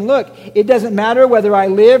here saying, look, it doesn't matter whether I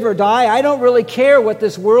live or die. I don't really care what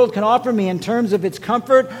this world can offer me in terms of its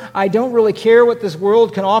comfort. I don't really care what this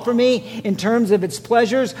world can offer me in terms of its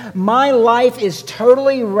pleasures. My life is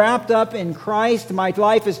totally wrapped up in Christ. My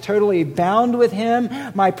life is totally bound with Him.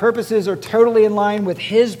 My purposes are totally in line with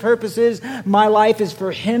His purposes. My life is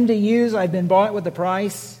for Him to use. I've been bought with a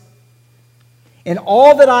price. And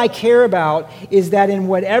all that I care about is that in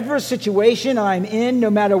whatever situation I'm in, no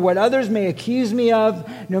matter what others may accuse me of,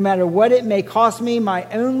 no matter what it may cost me, my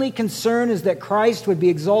only concern is that Christ would be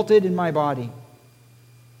exalted in my body,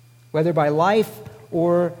 whether by life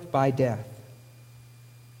or by death.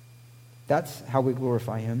 That's how we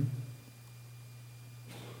glorify Him.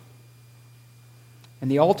 And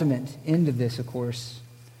the ultimate end of this, of course,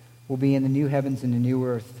 will be in the new heavens and the new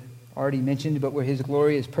earth. Already mentioned, but where His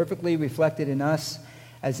glory is perfectly reflected in us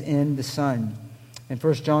as in the Son. And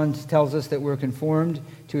 1 John tells us that we're conformed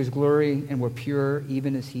to His glory and we're pure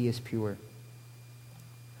even as He is pure.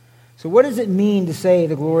 So what does it mean to say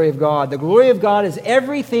the glory of God? The glory of God is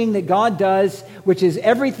everything that God does, which is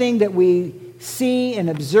everything that we see and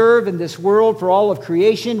observe in this world for all of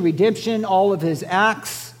creation, redemption, all of His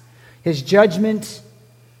acts, His judgment,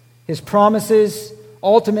 His promises.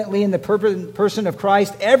 Ultimately, in the person of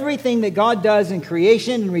Christ, everything that God does in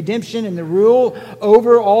creation and redemption and the rule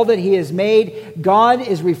over all that He has made, God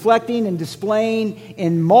is reflecting and displaying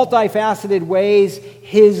in multifaceted ways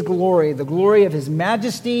His glory. The glory of His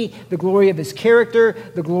majesty, the glory of His character,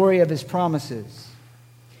 the glory of His promises.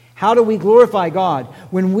 How do we glorify God?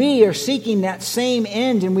 When we are seeking that same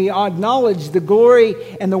end and we acknowledge the glory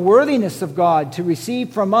and the worthiness of God to receive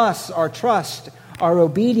from us our trust, our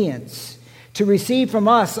obedience, to receive from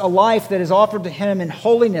us a life that is offered to Him in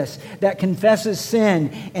holiness, that confesses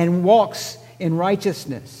sin and walks in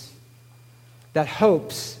righteousness, that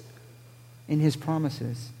hopes in His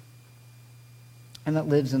promises, and that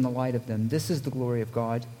lives in the light of them. This is the glory of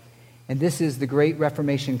God, and this is the great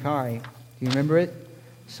Reformation cry. Do you remember it?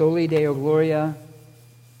 Soli Deo Gloria,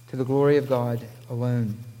 to the glory of God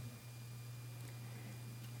alone.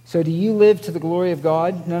 So do you live to the glory of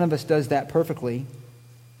God? None of us does that perfectly.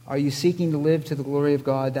 Are you seeking to live to the glory of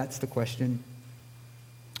God? That's the question.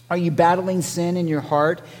 Are you battling sin in your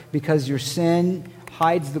heart because your sin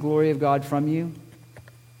hides the glory of God from you?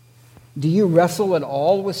 Do you wrestle at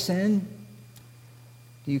all with sin?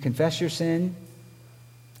 Do you confess your sin?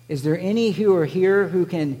 Is there any who are here who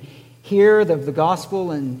can hear the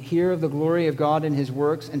gospel and hear of the glory of God and His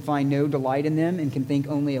works and find no delight in them and can think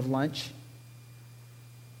only of lunch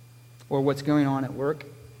or what's going on at work?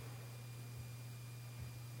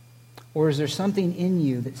 Or is there something in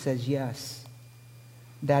you that says, yes,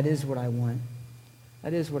 that is what I want.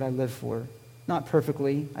 That is what I live for. Not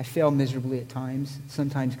perfectly. I fail miserably at times,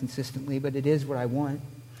 sometimes consistently, but it is what I want.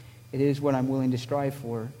 It is what I'm willing to strive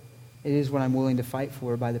for. It is what I'm willing to fight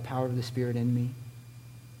for by the power of the Spirit in me.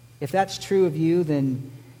 If that's true of you,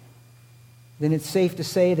 then it's safe to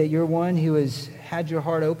say that you're one who has had your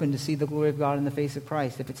heart open to see the glory of God in the face of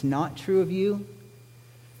Christ. If it's not true of you,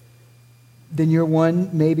 then you're one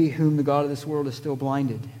maybe whom the God of this world is still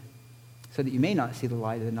blinded, so that you may not see the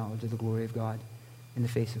light of the knowledge of the glory of God in the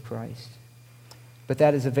face of Christ. But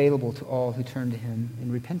that is available to all who turn to Him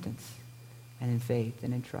in repentance and in faith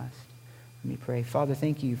and in trust. Let me pray. Father,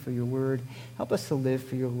 thank You for Your word. Help us to live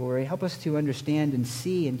for Your glory. Help us to understand and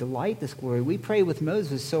see and delight this glory. We pray with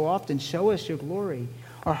Moses so often, show us Your glory.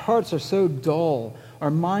 Our hearts are so dull.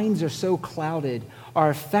 Our minds are so clouded. Our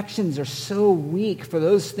affections are so weak for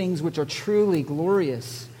those things which are truly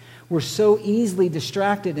glorious. We're so easily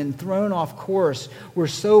distracted and thrown off course. We're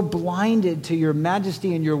so blinded to Your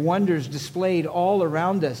majesty and Your wonders displayed all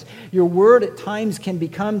around us. Your word at times can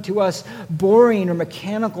become to us boring or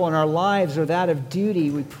mechanical in our lives or that of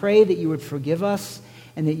duty. We pray that You would forgive us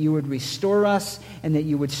and that You would restore us and that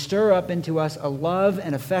You would stir up into us a love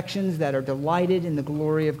and affections that are delighted in the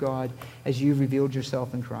glory of God as You've revealed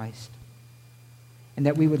Yourself in Christ. And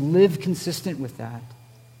that we would live consistent with that.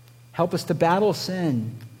 Help us to battle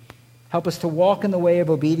sin. Help us to walk in the way of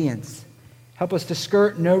obedience. Help us to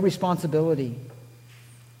skirt no responsibility.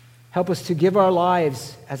 Help us to give our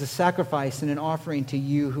lives as a sacrifice and an offering to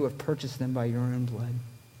You who have purchased them by Your own blood.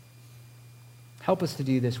 Help us to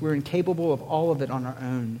do this. We're incapable of all of it on our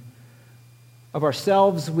own. Of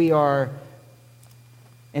ourselves we are,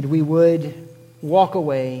 and we would walk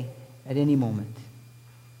away at any moment.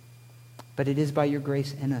 But it is by Your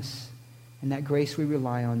grace in us, and that grace we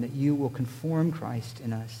rely on, that You will conform Christ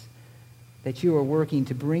in us, that You are working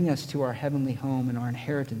to bring us to our heavenly home and our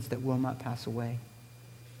inheritance that will not pass away.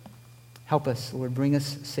 Help us, Lord, bring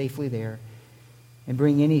us safely there. and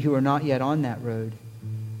bring any who are not yet on that road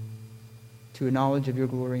to a knowledge of your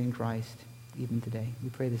glory in Christ, even today. We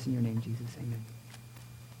pray this in your name, Jesus. Amen.